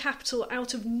real capital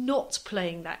out of not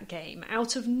playing that game,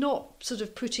 out of not sort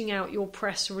of putting out your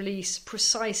press release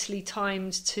precisely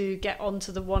timed to get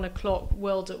onto the 1 o'clock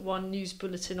World at 1 news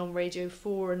bulletin on Radio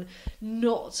 4, and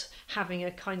not having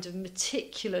a kind of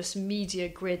meticulous media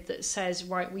grid that says,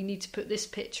 right, we need to put this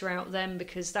picture out then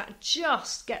because that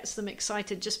just gets them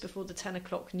excited just before the 10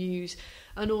 o'clock news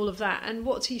and all of that. And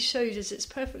what he showed is it's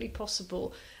perfectly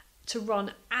possible to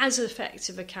run as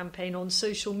effective a campaign on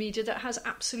social media that has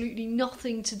absolutely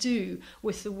nothing to do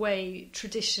with the way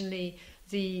traditionally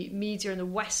the media and the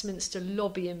Westminster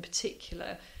lobby in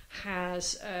particular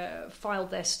has filed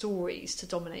their stories to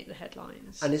dominate the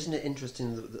headlines. And isn't it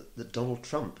interesting that Donald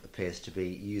Trump appears to be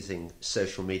using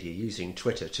social media, using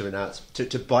Twitter to announce,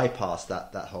 to bypass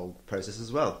that whole process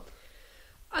as well?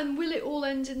 And will it all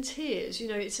end in tears?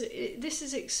 This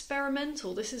is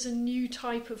experimental. This is a new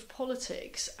type of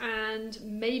politics, and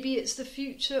maybe it's the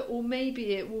future, or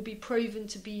maybe it will be proven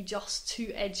to be just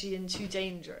too edgy and too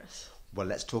dangerous. Well,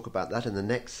 let's talk about that in the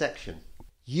next section.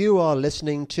 You are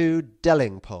listening to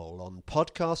Delingpole on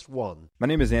Podcast One. My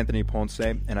name is Anthony Ponce,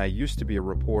 and I used to be a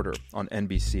reporter on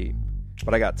NBC.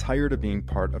 But I got tired of being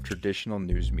part of traditional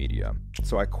news media,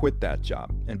 so I quit that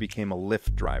job and became a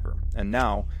Lyft driver. And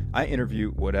now I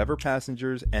interview whatever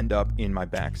passengers end up in my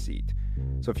backseat.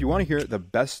 So if you want to hear the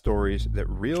best stories that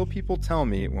real people tell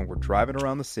me when we're driving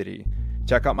around the city,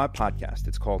 check out my podcast.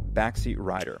 It's called Backseat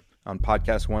Rider on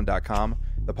podcastone.com,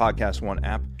 the Podcast One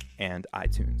app, and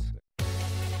iTunes.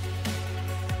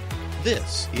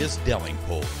 This is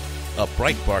Delingpole, a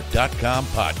Breitbart.com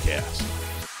podcast.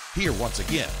 Here once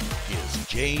again is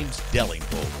James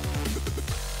Delingpole.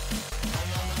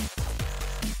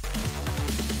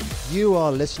 You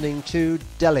are listening to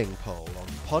Delingpole on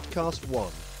Podcast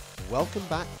One. Welcome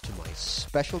back to my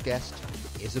special guest,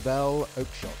 Isabel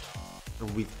Oakeshott.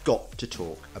 And we've got to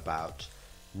talk about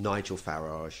Nigel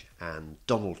Farage and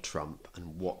Donald Trump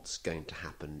and what's going to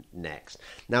happen next.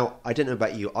 Now, I don't know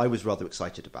about you, I was rather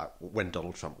excited about when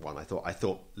Donald Trump won. I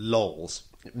thought lols,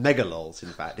 mega lols, in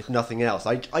fact, if nothing else.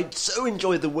 I so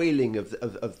enjoyed the wailing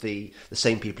of the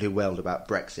same people who wailed about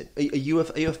Brexit. Are you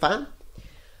a fan?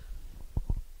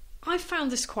 I found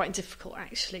this quite difficult,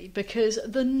 actually, because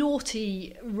the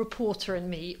naughty reporter in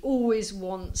me always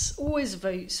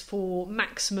votes for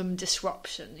maximum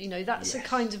disruption. You know, that's Yes. a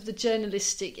kind of the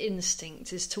journalistic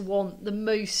instinct, is to want the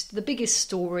biggest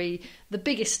story, the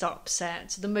biggest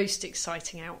upset, the most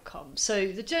exciting outcome.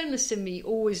 So the journalist in me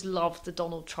always loved the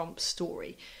Donald Trump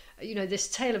story. You know, this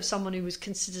tale of someone who was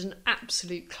considered an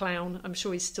absolute clown. I'm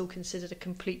sure he's still considered a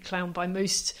complete clown by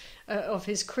most of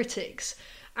his critics.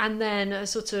 And then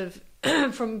sort of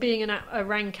from being a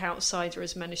rank outsider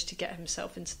has managed to get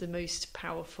himself into the most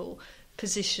powerful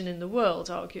position in the world,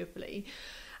 arguably.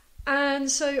 And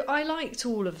so I liked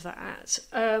all of that.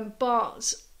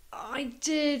 But I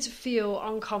did feel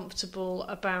uncomfortable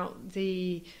about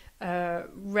the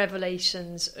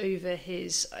revelations over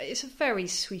it's a very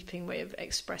sweeping way of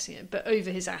expressing it, but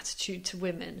over his attitude to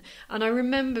women. And I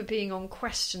remember being on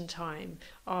Question Time,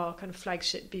 our kind of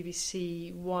flagship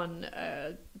BBC One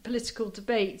political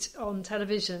debate on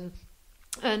television,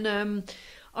 and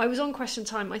I was on Question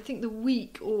Time, I think the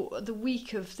week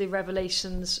of the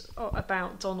revelations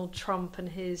about Donald Trump and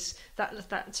his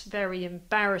that very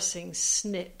embarrassing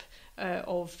snip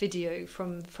of video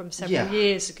from several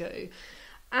years ago.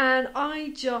 And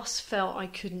I just felt I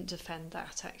couldn't defend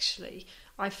that, actually.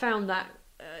 I found that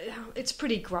it's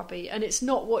pretty grubby, and it's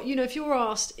not what, you know, if you're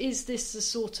asked, is this the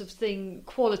sort of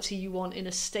quality you want in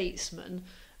a statesman,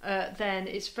 then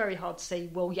it's very hard to say,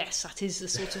 well, yes, that is the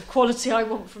sort of quality I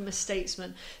want from a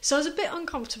statesman. So I was a bit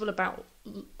uncomfortable about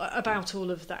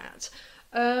all of that.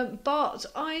 But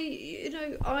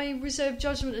I reserve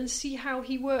judgment and see how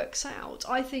he works out.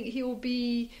 I think he'll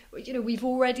be, we've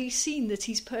already seen that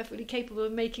he's perfectly capable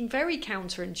of making very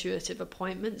counterintuitive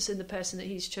appointments in the person that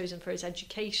he's chosen for his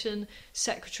education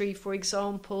secretary, for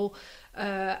example.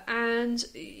 And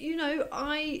you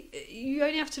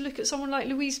only have to look at someone like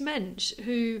Louise Mensch,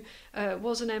 who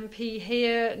was an MP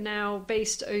here, now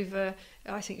based over,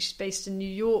 I think she's based in New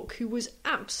York, who was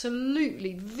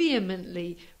absolutely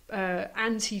vehemently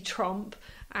anti-Trump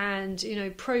and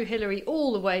pro-Hillary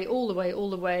all the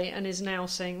way, and is now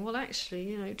saying, well,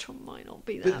 actually, Trump might not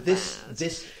be that bad.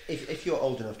 If you're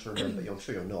old enough to remember, I'm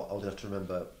sure you're not old enough to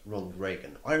remember Ronald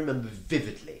Reagan. I remember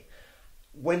vividly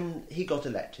when he got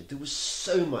elected, there was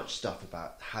so much stuff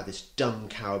about how this dumb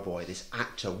cowboy, this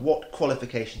actor, what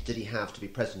qualifications did he have to be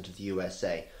president of the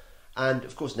USA? And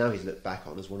of course, now he's looked back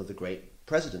on as one of the great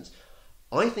presidents.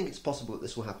 I think it's possible that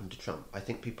this will happen to Trump. I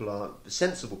think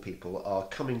sensible people are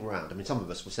coming round. I mean, some of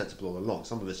us were sensible all along.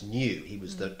 Some of us knew he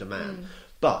was the man.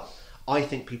 But I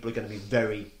think people are going to be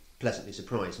very pleasantly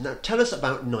surprised. Now, tell us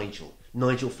about Nigel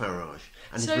Farage,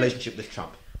 and his relationship with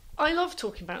Trump. I love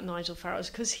talking about Nigel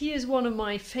Farage because he is one of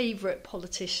my favourite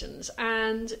politicians,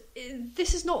 and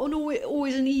this is not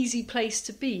always an easy place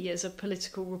to be as a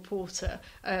political reporter,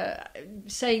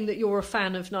 saying that you're a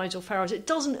fan of Nigel Farage. It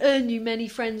doesn't earn you many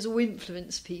friends or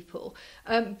influence people,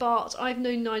 but I've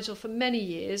known Nigel for many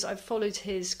years. I've followed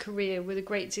his career with a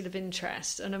great deal of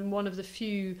interest, and I'm one of the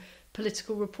few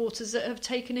political reporters that have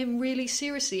taken him really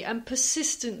seriously and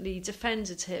persistently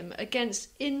defended him against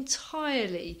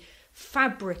entirely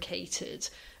fabricated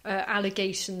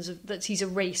allegations that he's a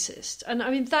racist. And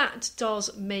I mean, that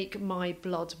does make my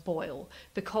blood boil,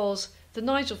 because the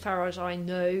Nigel Farage I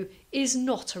know is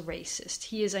not a racist.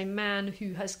 He is a man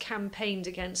who has campaigned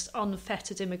against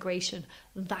unfettered immigration.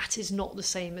 That is not the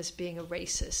same as being a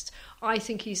racist. I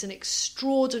think he's an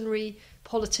extraordinary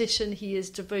politician. He has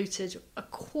devoted a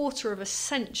quarter of a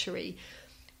century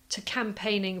to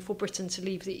campaigning for Britain to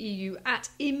leave the EU at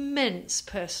immense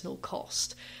personal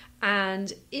cost.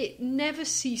 And it never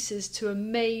ceases to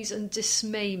amaze and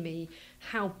dismay me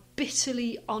how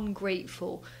bitterly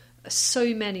ungrateful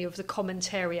so many of the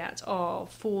commentariat are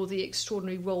for the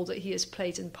extraordinary role that he has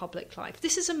played in public life.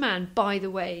 This is a man, by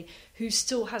the way, who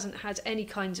still hasn't had any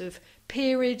kind of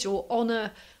peerage or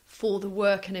honour for the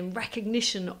work and in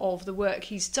recognition of the work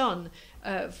he's done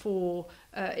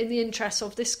in the interests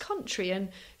of this country. And,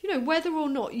 whether or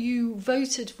not you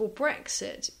voted for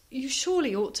Brexit, you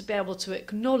surely ought to be able to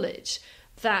acknowledge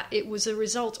that it was a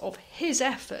result of his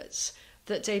efforts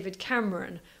that David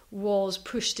Cameron was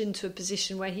pushed into a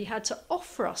position where he had to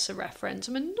offer us a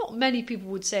referendum. And not many people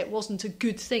would say it wasn't a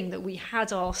good thing that we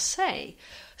had our say.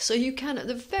 So you can, at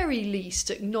the very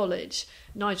least, acknowledge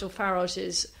Nigel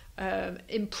Farage's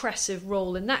impressive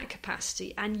role in that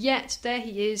capacity. And yet there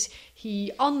he is.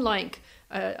 He, unlike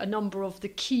a number of the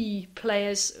key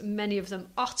players, many of them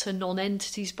utter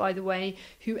non-entities, by the way,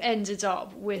 who ended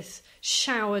up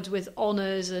showered with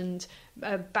honours and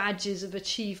badges of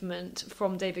achievement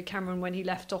from David Cameron when he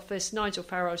left office, Nigel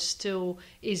Farage still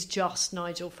is just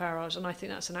Nigel Farage, and I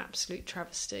think that's an absolute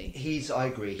travesty. I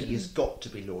agree, he has got to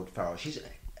be Lord Farage.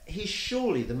 He's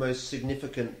surely the most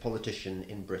significant politician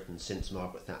in Britain since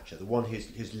Margaret Thatcher, the one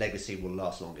whose legacy will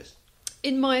last longest.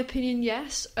 In my opinion,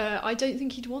 yes. I don't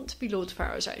think he'd want to be Lord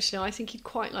Farage, actually. I think he'd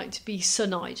quite like to be Sir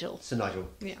Nigel. Sir Nigel.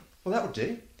 Yeah. Well, that would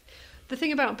do. The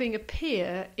thing about being a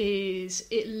peer is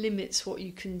it limits what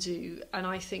you can do, and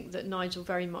I think that Nigel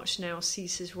very much now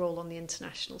sees his role on the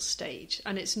international stage,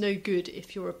 and it's no good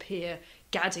if you're a peer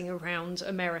gadding around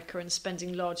America and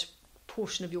spending large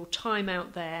portion of your time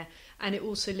out there, and it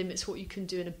also limits what you can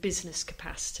do in a business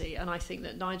capacity. And I think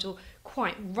that Nigel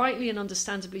quite rightly and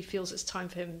understandably feels it's time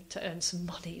for him to earn some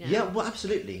money now. Yeah, well,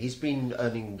 absolutely. He's been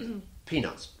earning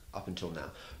peanuts up until now.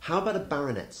 How about a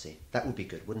baronetcy? That would be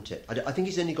good, wouldn't it? I think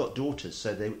he's only got daughters,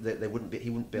 so he wouldn't be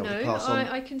able to pass on.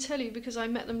 I can tell you because I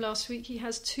met them last week. He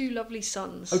has 2 lovely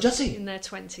sons. Oh, does he? In their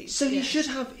 20s. So he should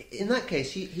have, in that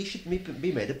case, he should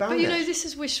be made a baronet. But this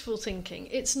is wishful thinking.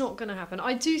 It's not going to happen.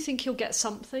 I do think he'll get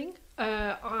something.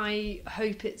 I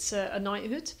hope it's a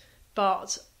knighthood,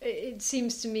 but it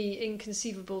seems to me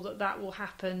inconceivable that will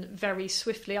happen very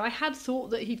swiftly. I had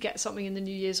thought that he'd get something in the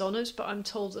New Year's honours, but I'm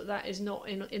told that is not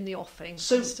in the offing.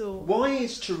 So why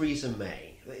is Theresa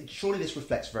May, surely this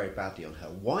reflects very badly on her,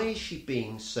 why is she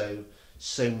being so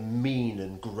mean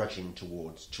and grudging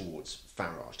towards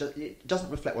Farage? It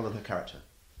doesn't reflect well on her character.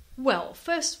 Well,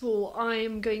 first of all, I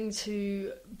am going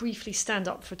to briefly stand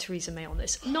up for Theresa May on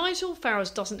this. Nigel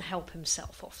Farage doesn't help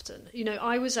himself often.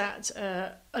 I was at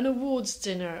an awards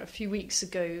dinner a few weeks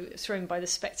ago thrown by The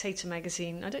Spectator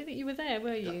magazine. I don't think you were there,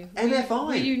 were you? NFI.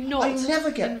 Were you not I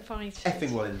never get invited?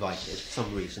 Effing well invited for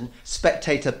some reason.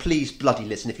 Spectator, please bloody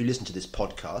listen if you listen to this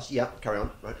podcast. Yeah, carry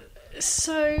on. Right.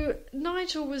 So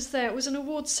Nigel was there. It was an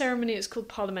awards ceremony. It's called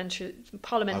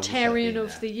Parliamentarian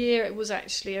of the Year. It was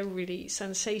actually a really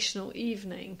sensational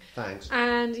evening. Thanks.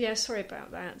 And sorry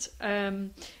about that.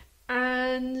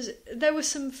 And there were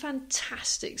some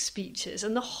fantastic speeches,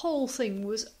 and the whole thing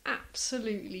was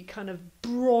absolutely kind of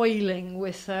broiling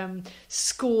with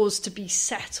scores to be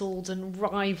settled and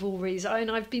rivalries.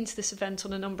 I've been to this event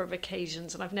on a number of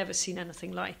occasions, and I've never seen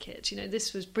anything like it.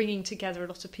 This was bringing together a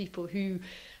lot of people who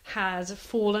had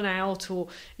fallen out or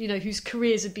whose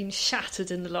careers had been shattered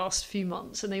in the last few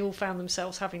months, and they all found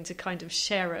themselves having to kind of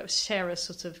share a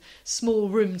sort of small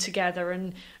room together,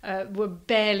 and were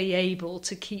barely able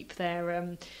to keep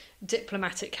their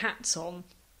diplomatic hats on.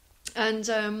 And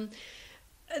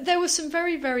there were some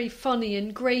very, very funny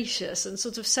and gracious and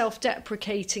sort of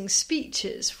self-deprecating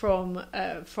speeches from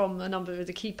a number of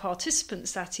the key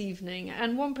participants that evening.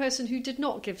 And one person who did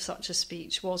not give such a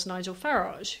speech was Nigel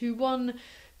Farage, who won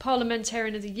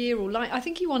Parliamentarian of the Year, or I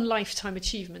think he won Lifetime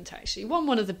Achievement, actually. He won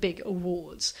one of the big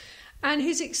awards. And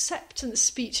his acceptance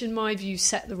speech, in my view,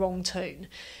 set the wrong tone.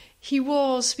 He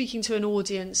was speaking to an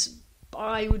audience,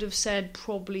 I would have said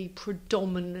probably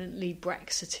predominantly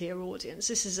Brexiteer audience.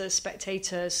 This is a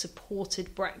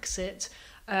Spectator-supported Brexit.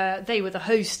 They were the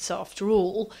hosts, after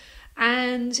all.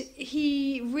 And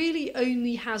he really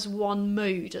only has one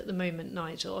mode at the moment,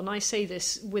 Nigel, and I say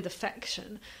this with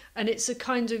affection. And it's a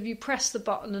kind of, you press the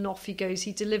button and off he goes.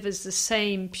 He delivers the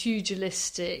same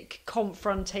pugilistic,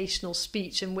 confrontational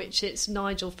speech in which it's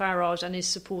Nigel Farage and his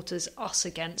supporters, us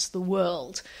against the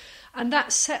world. And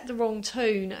that set the wrong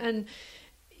tone. And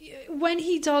when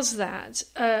he does that,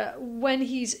 when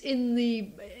he's in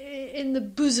the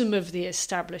bosom of the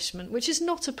establishment, which is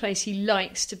not a place he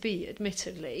likes to be,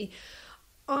 admittedly,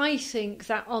 I think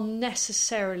that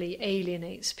unnecessarily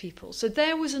alienates people. So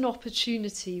there was an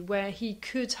opportunity where he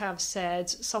could have said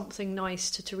something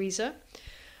nice to Theresa.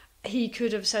 He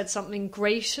could have said something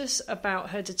gracious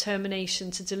about her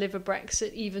determination to deliver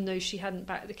Brexit, even though she hadn't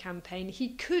backed the campaign. He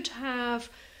could have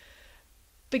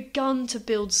begun to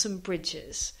build some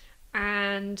bridges.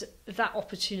 And that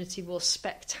opportunity was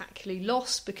spectacularly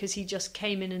lost because he just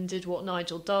came in and did what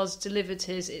Nigel does, delivered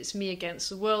his "it's me against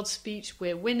the world" speech.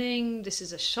 We're winning. This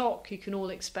is a shock. You can all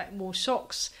expect more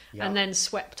shocks. Yep. And then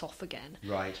swept off again.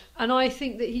 Right. And I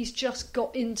think that he's just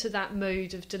got into that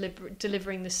mode of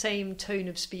delivering the same tone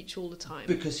of speech all the time.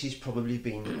 Because he's probably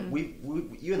been...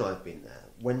 you and I have been there.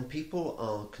 When people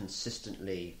are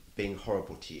consistently being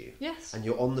horrible to you, yes, and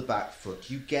you're on the back foot,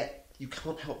 you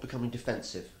can't help becoming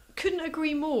defensive Couldn't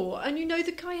agree more. And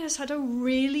the guy has had a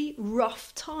really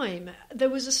rough time. There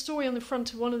was a story on the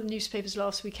front of one of the newspapers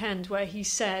last weekend where he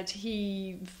said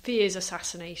he fears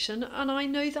assassination, and I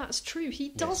know that's true. He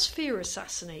does fear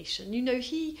assassination.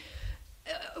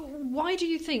 Why do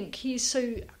you think he's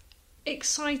so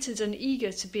excited and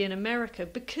eager to be in America?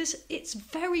 Because it's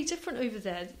very different over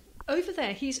there. Over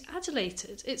there, he's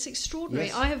adulated. It's extraordinary.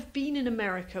 Yes. I have been in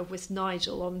America with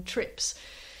Nigel on trips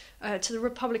to the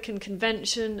Republican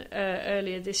convention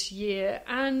earlier this year,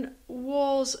 and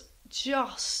was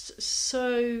just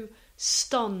so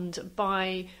stunned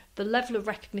by the level of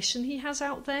recognition he has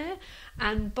out there,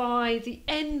 and by the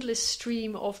endless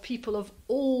stream of people of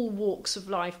all walks of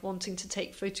life wanting to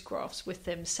take photographs with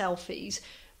them, selfies,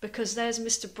 because there's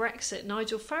Mr. Brexit,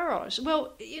 Nigel Farage.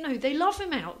 Well, they love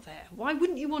him out there. Why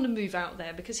wouldn't you want to move out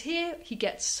there? Because here he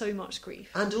gets so much grief.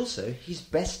 And also, he's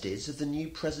besties of the new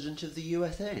president of the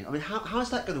USA. I mean, how's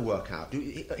that going to work out?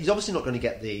 He's obviously not going to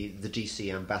get the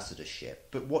DC ambassadorship,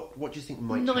 but what do you think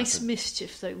might happen? Nice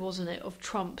mischief, though, wasn't it, of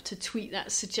Trump to tweet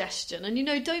that suggestion?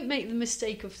 And, don't make the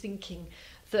mistake of thinking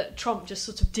that Trump just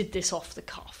sort of did this off the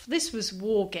cuff. This was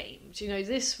war games.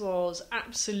 This was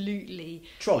absolutely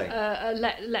trolling.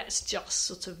 Let's just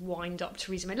sort of wind up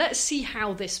Theresa May. Let's see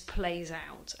how this plays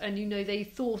out. And they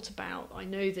thought about. I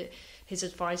know that his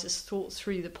advisors thought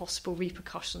through the possible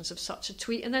repercussions of such a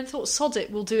tweet, and then thought, sod it,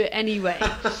 we'll do it anyway.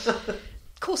 Of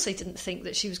course, they didn't think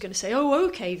that she was going to say, "Oh,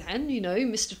 okay, then.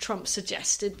 Mr. Trump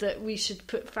suggested that we should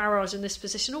put Farage in this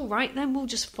position. All right, then we'll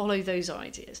just follow those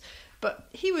ideas." But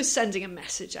he was sending a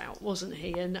message out, wasn't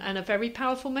he? And a very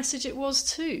powerful message it was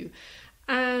too.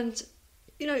 And,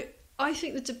 I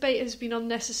think the debate has been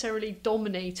unnecessarily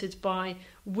dominated by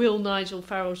will Nigel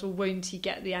Farage or won't he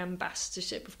get the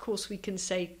ambassadorship? Of course, we can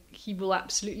say he will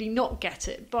absolutely not get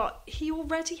it, but he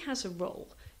already has a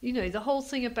role. The whole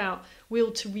thing about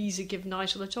will Theresa give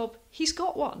Nigel a job? He's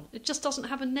got one. It just doesn't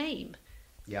have a name.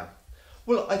 Yeah.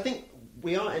 Well, I think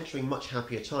we are entering much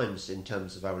happier times in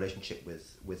terms of our relationship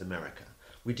with America.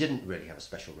 We didn't really have a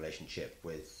special relationship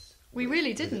with... We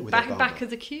really didn't. With Back of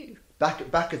the queue.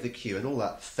 Back of the queue, and all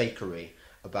that fakery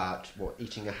about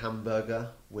eating a hamburger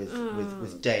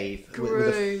with Dave,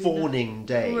 with a fawning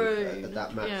Dave at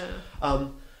that match. Yeah.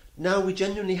 Now we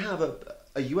genuinely have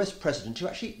a US president who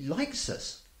actually likes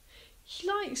us. He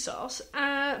likes us,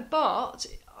 but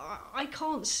I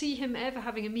can't see him ever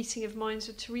having a meeting of minds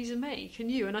with Theresa May. Can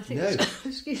you? And I think,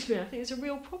 excuse me, I think there's a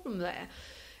real problem there.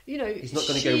 He's not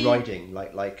going to go riding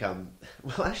like well,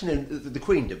 actually, no, the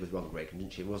Queen did with Ronald Reagan,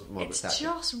 didn't she? It wasn't Margaret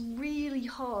Thatcher. It's just really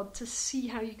hard to see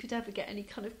how you could ever get any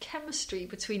kind of chemistry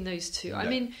between those two. No. I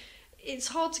mean, it's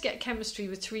hard to get chemistry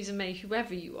with Theresa May,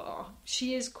 whoever you are.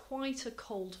 She is quite a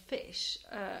cold fish.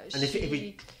 And if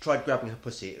we tried grabbing her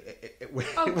pussy, it would...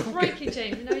 Oh, crikey,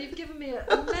 James. You've given me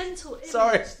a mental image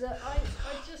that I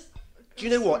just... Do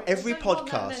you know what? Every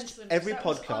podcast, that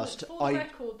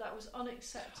was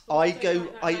unacceptable.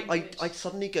 I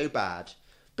suddenly go bad.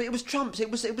 But it was Trump's. It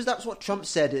was that's what Trump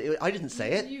said. I didn't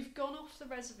say it. You've gone off the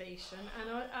reservation,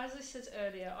 and as I said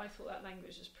earlier, I thought that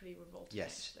language was pretty revolting.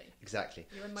 Yes, actually. Exactly.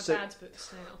 You're in my bad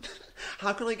books now.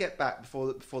 How can I get back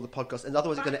before the podcast? And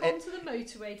otherwise, back it's going onto the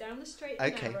motorway, down the straight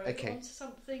and narrow, onto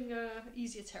something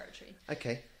easier territory.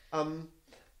 Okay.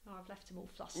 I've left him all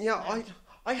flustered. Yeah,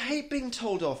 I hate being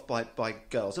told off by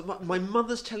girls. My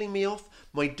mother's telling me off,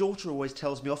 my daughter always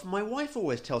tells me off, and my wife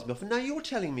always tells me off, and now you're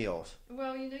telling me off.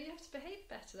 Well, you have to behave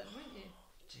better then, won't you?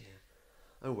 Oh, dear.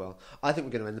 Oh, well. I think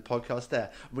we're going to end the podcast there.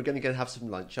 We're going to go have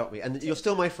some lunch, aren't we? And you're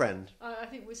still my friend. I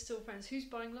think we're still friends. Who's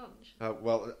buying lunch?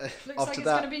 Well, looks after like it's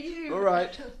that... going to be you. All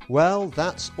right. Well,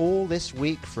 that's all this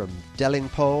week from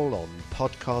Delingpole on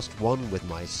Podcast 1 with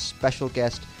my special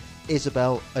guest,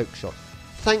 Isabel Oakeshott.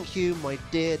 Thank you, my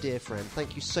dear, dear friend.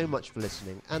 Thank you so much for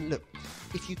listening. And look,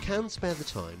 if you can spare the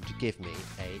time to give me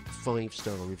a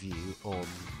 5-star review on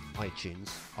iTunes,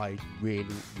 I really,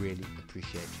 really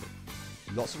appreciate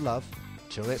it. Lots of love.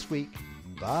 Till next week.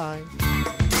 Bye.